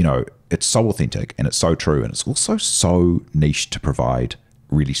 it's so authentic and it's so true, and it's also so niche to provide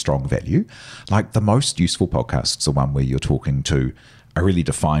really strong value. Like, the most useful podcasts are one where you're talking to a really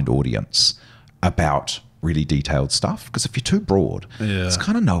defined audience about really detailed stuff, because if you're too broad, it's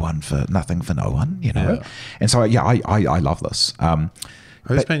kind of nothing for no one, And so I love this.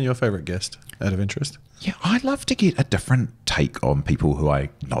 Who's been your favorite guest out of interest? Yeah, I love to get a different take on people who I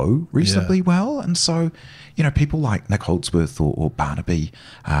know reasonably well. And so, people like Nick Holdsworth or Barnaby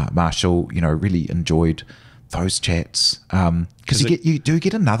Marshall, really enjoyed those chats. Because you do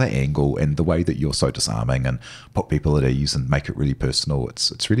get another angle, and the way that you're so disarming and put people at ease and make it really personal.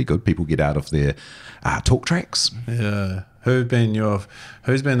 It's really good. People get out of their talk tracks. Yeah. Who's been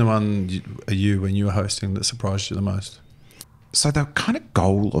the one you when you were hosting that surprised you the most? So the kind of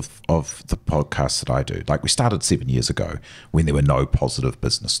goal of the podcast that I do, like, we started 7 years ago when there were no positive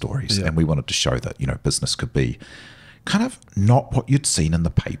business stories, and we wanted to show that, business could be kind of not what you'd seen in the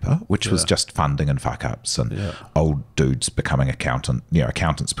paper, which was just funding and fuck ups and old dudes becoming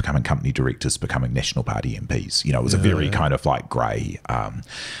accountants becoming company directors, becoming National Party MPs. It was a very kind of like grey kind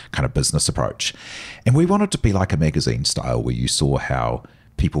of business approach. And we wanted to be like a magazine style where you saw how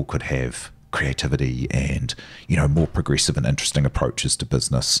people could have creativity and, more progressive and interesting approaches to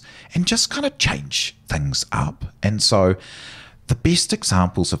business and just kind of change things up. And so the best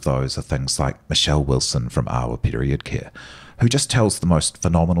examples of those are things like Michelle Wilson from Our Period Care, who just tells the most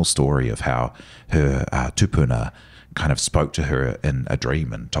phenomenal story of how her tupuna kind of spoke to her in a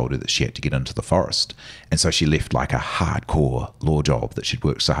dream and told her that she had to get into the forest. And so she left like a hardcore law job that she'd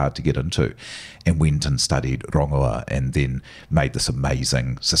worked so hard to get into and went and studied rongoa, and then made this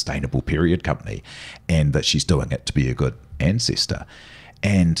amazing sustainable period company, and that she's doing it to be a good ancestor.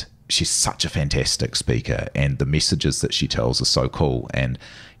 And she's such a fantastic speaker, and the messages that she tells are so cool, and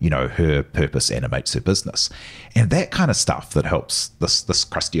her purpose animates her business. And that kind of stuff that helps this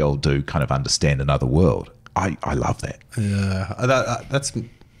crusty old dude kind of understand another world. I love that. Yeah, that's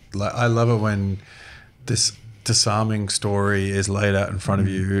like, I love it when this disarming story is laid out in front of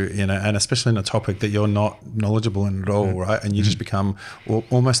you, and especially in a topic that you're not knowledgeable in at all, right? And you just become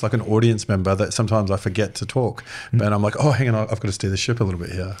almost like an audience member that sometimes I forget to talk, but I'm like, oh, hang on, I've got to steer the ship a little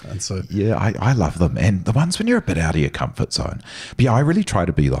bit here. And so I love them, and the ones when you're a bit out of your comfort zone. But I really try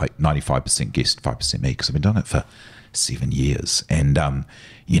to be like 95% guest, 5% me, because I've been doing it for 7 years. And,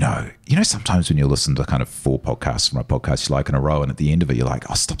 sometimes when you listen to kind of 4 podcasts from a podcast you like in a row, and at the end of it, you're like,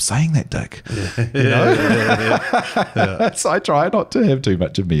 oh, stop saying that, Dick. Yeah. So I try not to have too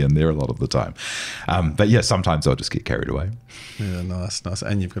much of me in there a lot of the time. But yeah, sometimes I'll just get carried away. Yeah, nice.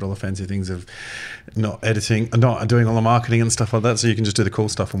 And you've got all the fancy things of not editing, not doing all the marketing and stuff like that, so you can just do the cool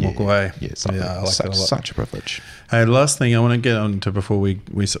stuff and walk away. Yeah, I like that a lot. Such a privilege. Hey, last thing I want to get on to before we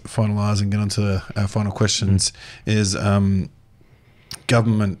finalise and get on to our final questions is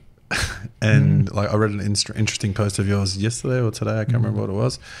government. And I read an interesting post of yours yesterday or today, I can't remember what it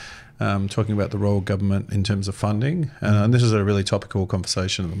was, talking about the role of government in terms of funding. And this is a really topical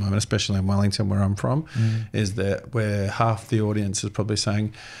conversation at the moment, especially in Wellington, where I'm from, is that where half the audience is probably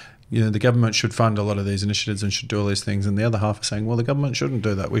saying, the government should fund a lot of these initiatives and should do all these things. And the other half are saying, well, the government shouldn't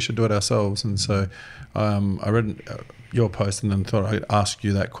do that. We should do it ourselves. And so I read your post and then thought I'd ask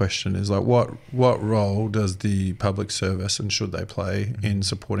you that question is like, what role does the public service and should they play in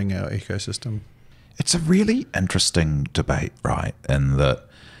supporting our ecosystem? It's a really interesting debate, right? In that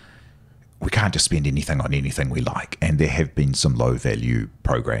we can't just spend anything on anything we like. And there have been some low value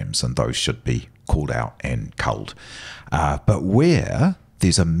programs and those should be called out and culled. But where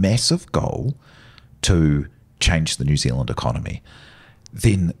there's a massive goal to change the New Zealand economy,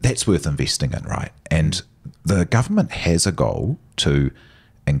 then that's worth investing in, right? And the government has a goal to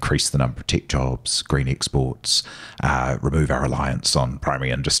increase the number of tech jobs, green exports, remove our reliance on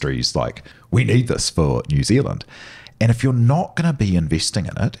primary industries. Like, we need this for New Zealand. And if you're not going to be investing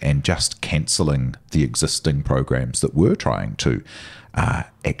in it and just cancelling the existing programs that were trying to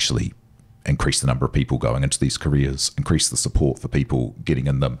actually increase the number of people going into these careers, increase the support for people getting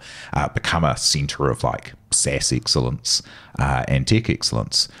in them, become a centre of like SaaS excellence and tech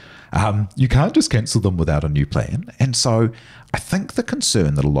excellence, you can't just cancel them without a new plan. And so I think the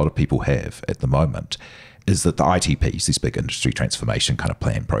concern that a lot of people have at the moment is that the ITPs, these big industry transformation kind of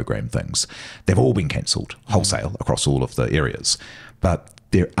plan program things, they've all been cancelled wholesale across all of the areas. But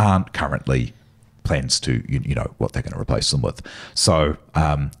there aren't currently plans to, what they're going to replace them with. So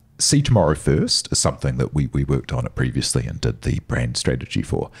See Tomorrow First is something that we worked on it previously and did the brand strategy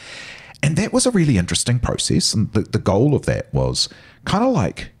for. And that was a really interesting process. And the goal of that was kind of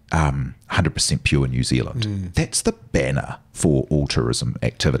like 100% pure New Zealand. That's the banner for all tourism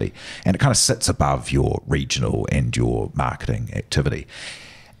activity. And it kind of sits above your regional and your marketing activity.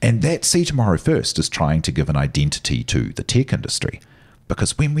 And that See Tomorrow First is trying to give an identity to the tech industry.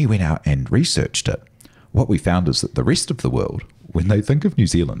 Because when we went out and researched it, what we found is that the rest of the world, when they think of New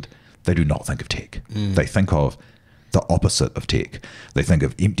Zealand, they do not think of tech. They think of the opposite of tech. They think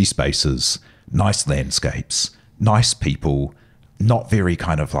of empty spaces, nice landscapes, nice people, not very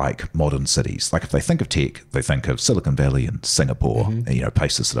kind of like modern cities. Like if they think of tech, they think of Silicon Valley and Singapore,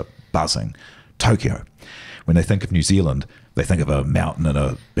 places that are buzzing. Tokyo. When they think of New Zealand, they think of a mountain and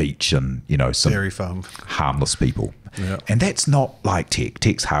a beach and, some very fun, harmless people. Yeah. And that's not like tech.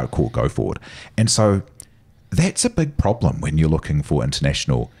 Tech's hardcore go forward. And so that's a big problem when you're looking for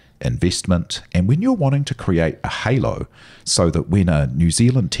international investment and when you're wanting to create a halo so that when a New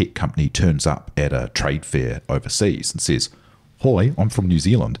Zealand tech company turns up at a trade fair overseas and says, "Hi, I'm from New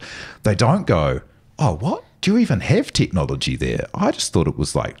Zealand," they don't go, "Oh, what? Do you even have technology there? I just thought it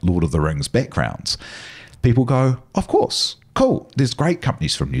was like Lord of the Rings backgrounds." People go, "Of course, cool. There's great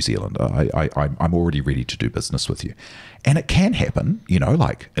companies from New Zealand. I'm already ready to do business with you." And it can happen,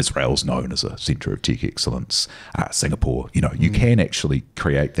 like Israel's known as a centre of tech excellence, Singapore, you can actually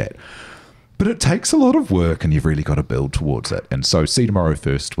create that. But it takes a lot of work and you've really got to build towards it. And so See Tomorrow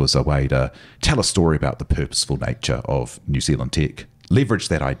First was a way to tell a story about the purposeful nature of New Zealand tech, leverage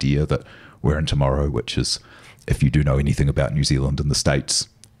that idea that we're in tomorrow, which is, if you do know anything about New Zealand and the States,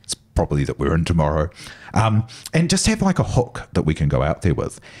 it's probably that we're in tomorrow, and just have like a hook that we can go out there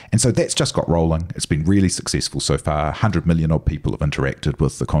with. And so that's just got rolling. It's been really successful so far. 100 million odd people have interacted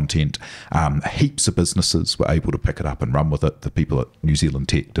with the content. Heaps of businesses were able to pick it up and run with it. The people at New Zealand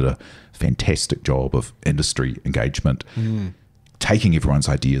Tech did a fantastic job of industry engagement, taking everyone's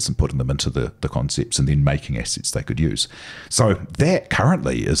ideas and putting them into the concepts and then making assets they could use. So that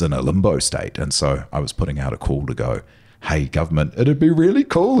currently is in a limbo state. And so I was putting out a call to go, "Hey, government, it'd be really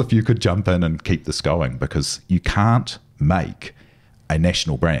cool if you could jump in and keep this going, because you can't make a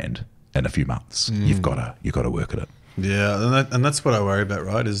national brand in a few months. You've got to work at it." Yeah, and that's what I worry about,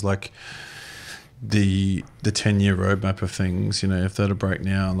 right? Is like the 10-year roadmap of things. If they're to break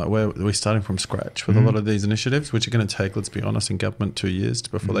now, like we're starting from scratch with a lot of these initiatives, which are going to take, let's be honest, in government 2 years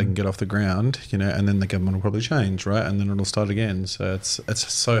before they can get off the ground. And then the government will probably change, right? And then it'll start again. So it's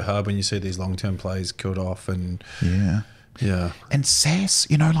so hard when you see these long-term plays killed off and. Yeah. Yeah. And SaaS,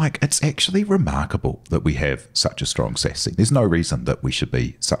 like it's actually remarkable that we have such a strong SaaS scene. There's no reason that we should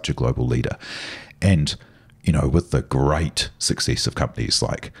be such a global leader. And, with the great success of companies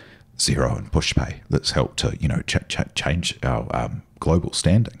like Xero and Pushpay that's helped to, change our global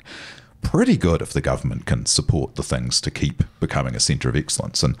standing. Pretty good if the government can support the things to keep becoming a centre of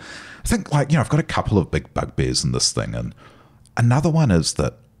excellence. And I think I've got a couple of big bugbears in this thing. And another one is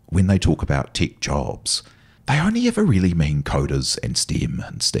that when they talk about tech jobs, they only ever really mean coders and STEM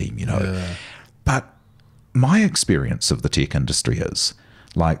and STEAM, Yeah. But my experience of the tech industry is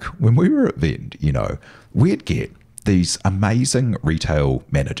when we were at Vend, we'd get these amazing retail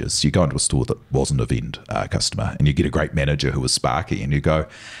managers. You go into a store that wasn't a Vend customer and you get a great manager who was sparky and you go,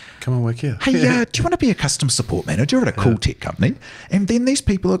 Come and work here. hey, do you want to be a customer support manager at a cool tech company? And then these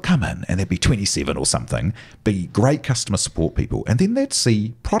people would come in and they'd be 27 or something, be great customer support people, and then they'd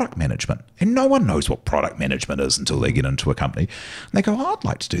see product management. And no one knows what product management is until they get into a company. And they go, I'd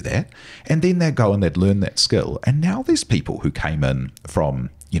like to do that. And then they'd go and they'd learn that skill. And now there's people who came in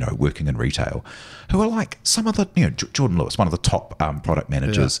from working in retail, who are like some of the, Jordan Lewis, one of the top product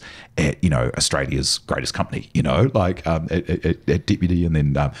managers at, Australia's greatest company, at Deputy, and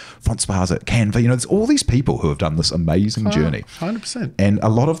then Fontsbars at Canva. There's all these people who have done this amazing journey. 100%. And a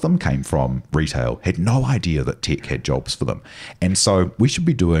lot of them came from retail, had no idea that tech had jobs for them. And so we should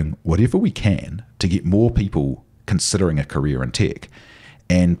be doing whatever we can to get more people considering a career in tech,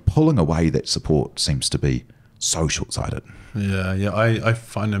 and pulling away that support seems to be so short-sighted. Yeah, I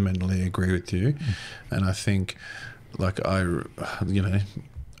fundamentally agree with you, and I think, I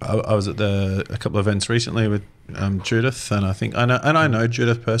was at a couple of events recently with Judith, and I know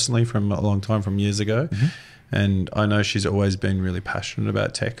Judith personally from a long time, from years ago, and I know she's always been really passionate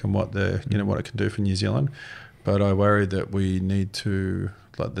about tech and what what it can do for New Zealand, but I worry that we need to.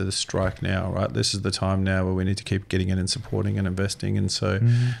 The strike now, right? This is the time now where we need to keep getting in and supporting and investing. And so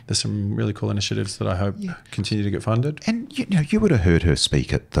there's some really cool initiatives that I hope continue to get funded. And you would have heard her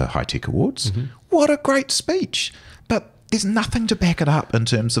speak at the High Tech Awards. What a great speech. But there's nothing to back it up in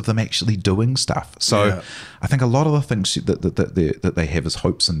terms of them actually doing stuff. So I think a lot of the things that they have as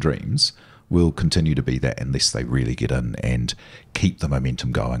hopes and dreams will continue to be that unless they really get in and keep the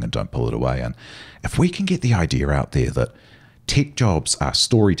momentum going and don't pull it away. And if we can get the idea out there that tech jobs are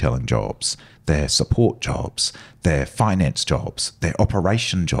storytelling jobs, they're support jobs, they're finance jobs, they're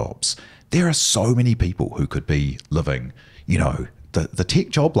operation jobs. There are so many people who could be living, the tech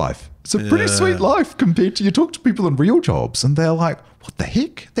job life. It's a pretty sweet life compared to, you talk to people in real jobs and they're like, what the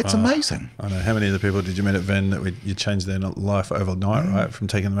heck? That's amazing. I know. How many of the people did you meet at Vend that you changed their life overnight, right? From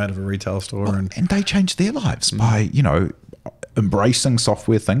taking them out of a retail store. And they changed their lives by, embracing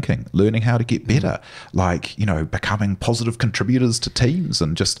software thinking, learning how to get better, becoming positive contributors to teams,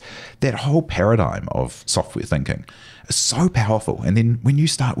 and just that whole paradigm of software thinking is so powerful. And then when you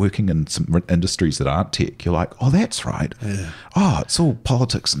start working in some industries that aren't tech, you're like, oh, that's right. Yeah. Oh, it's all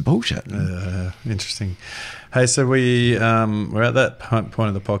politics and bullshit. Interesting. Hey, so we're at that point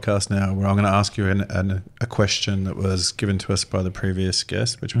of the podcast now where I'm going to ask you a question that was given to us by the previous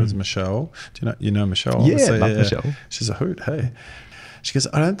guest, which was Michelle. Do you know Michelle? Yeah, love Michelle. She's a hoot. Hey. She goes,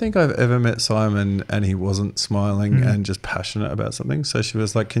 I don't think I've ever met Simon and he wasn't smiling and just passionate about something. So she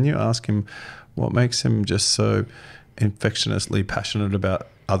was like, can you ask him what makes him just so infectiously passionate about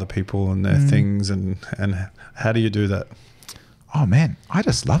other people and their things, and how do you do that? Oh man, I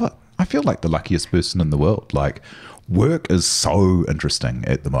just love it. I feel like the luckiest person in the world. Work is so interesting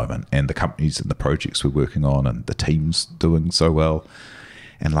at the moment, and the companies and the projects we're working on and the teams doing so well.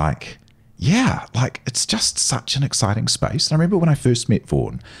 And it's just such an exciting space. And I remember when I first met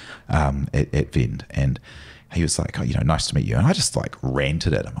Vaughan at Vend, and he was like, oh, nice to meet you. And I just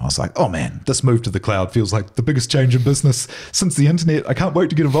ranted at him. I was like, oh man, this move to the cloud feels like the biggest change in business since the internet. I can't wait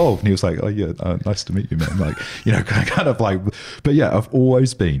to get involved. And he was like, oh yeah, nice to meet you, man. But yeah, I've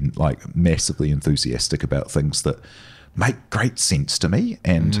always been massively enthusiastic about things that make great sense to me,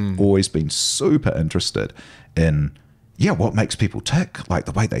 and always been super interested in, what makes people tick,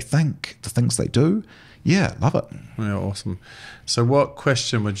 the way they think, the things they do. Yeah, love it. Yeah, awesome. So what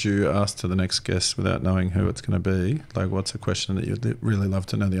question would you ask to the next guest without knowing who it's going to be? What's a question that you'd really love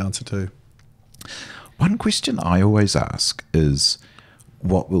to know the answer to? One question I always ask is,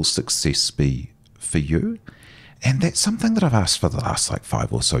 what will success be for you? And that's something that I've asked for the last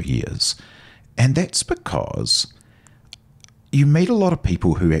 5 or so years. And that's because you meet a lot of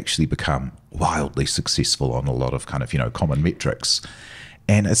people who actually become wildly successful on a lot of common metrics.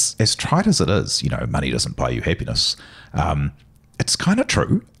 And as trite as it is, money doesn't buy you happiness. it's kind of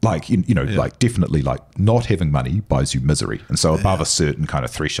true. Like, like definitely like not having money buys you misery. And so above a certain kind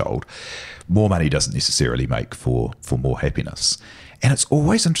of threshold, more money doesn't necessarily make for more happiness. And it's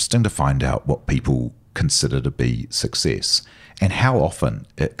always interesting to find out what people consider to be success and how often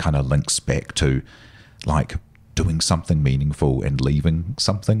it kind of links back to like doing something meaningful and leaving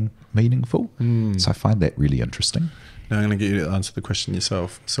something meaningful. So I find that really interesting. Now I'm going to get you to answer the question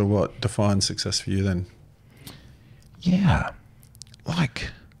yourself. So what defines success for you then? Yeah. Like,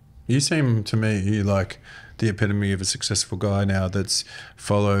 you seem to me like the epitome of a successful guy now that's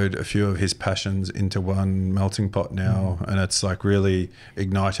followed a few of his passions into one melting pot now, and it's like really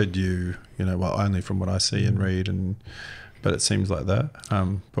ignited you, well, only from what I see and read, but it seems like that.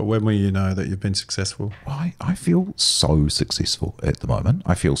 But when will you know that you've been successful? I feel so successful at the moment.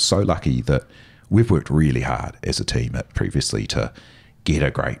 I feel so lucky that we've worked really hard as a team previously to get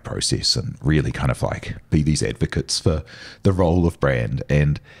a great process and really kind of like be these advocates for the role of brand.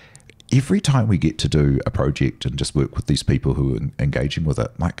 And every time we get to do a project and just work with these people who are engaging with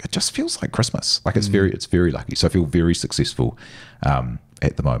it, like it just feels like Christmas. Like it's very lucky. So I feel very successful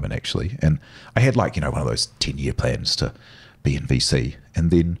at the moment, actually. And I had like, one of those 10-year plans to be in VC,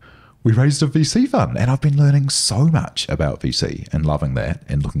 and then we raised a VC fund, and I've been learning so much about VC and loving that,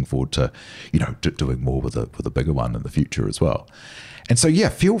 and looking forward to, doing more with a bigger one in the future as well. And so, yeah,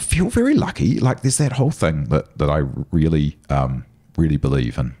 feel very lucky. Like there's that whole thing that I really, really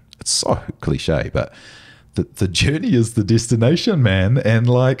believe in. It's so cliche, but the journey is the destination, man. And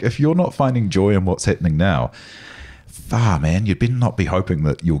like, if you're not finding joy in what's happening now, man, you'd better not be hoping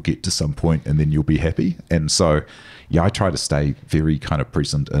that you'll get to some point and then you'll be happy. And so, yeah, I try to stay very kind of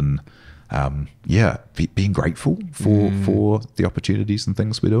present in, being grateful for the opportunities and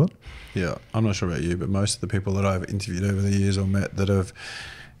things we're doing. Yeah, I'm not sure about you, but most of the people that I've interviewed over the years or met that have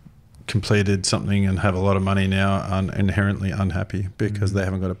completed something and have a lot of money now are inherently unhappy because they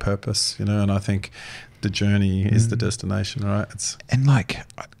haven't got a purpose, and I think the journey is the destination, right? And like,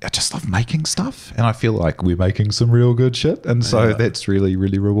 I just love making stuff, and I feel like we're making some real good shit, and so that's really,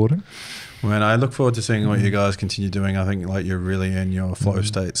 really rewarding. Man, I look forward to seeing what you guys continue doing. I think like you're really in your flow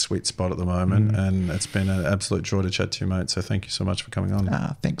state sweet spot at the moment, and it's been an absolute joy to chat to you, mate. So thank you so much for coming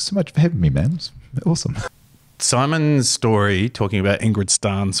on. Thanks so much for having me, man. It's awesome. Simon's story, talking about Ingrid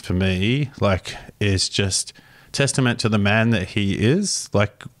Starnes, for me, like, is just testament to the man that he is.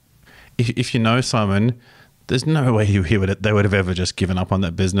 Like, if you know Simon, there's no way they would have ever just given up on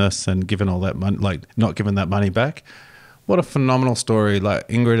that business and given all that money, like not given that money back. What a phenomenal story. Like,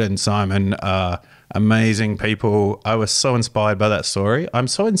 Ingrid and Simon are amazing people. I was so inspired by that story. I'm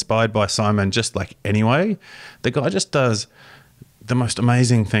so inspired by Simon just like anyway. The guy just does the most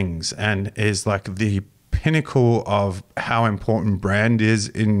amazing things and is like the pinnacle of how important brand is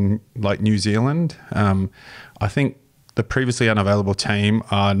in like New Zealand. I think the previously Unavailable team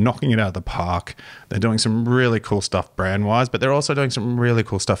are knocking it out of the park. They're doing some really cool stuff brand-wise, but they're also doing some really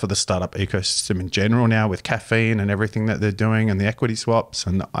cool stuff for the startup ecosystem in general now with caffeine and everything that they're doing and the equity swaps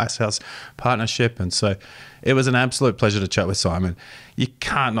and the Icehouse partnership. And so it was an absolute pleasure to chat with Simon. You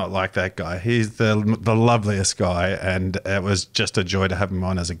can't not like that guy. He's the loveliest guy, and it was just a joy to have him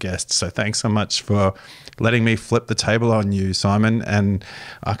on as a guest. So thanks so much for letting me flip the table on you, Simon. And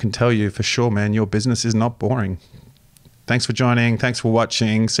I can tell you for sure, man, your business is not boring. Thanks for joining. Thanks for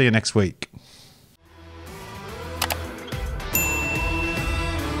watching. See you next week.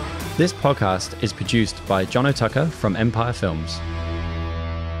 This podcast is produced by John O'Tucker from Empire Films.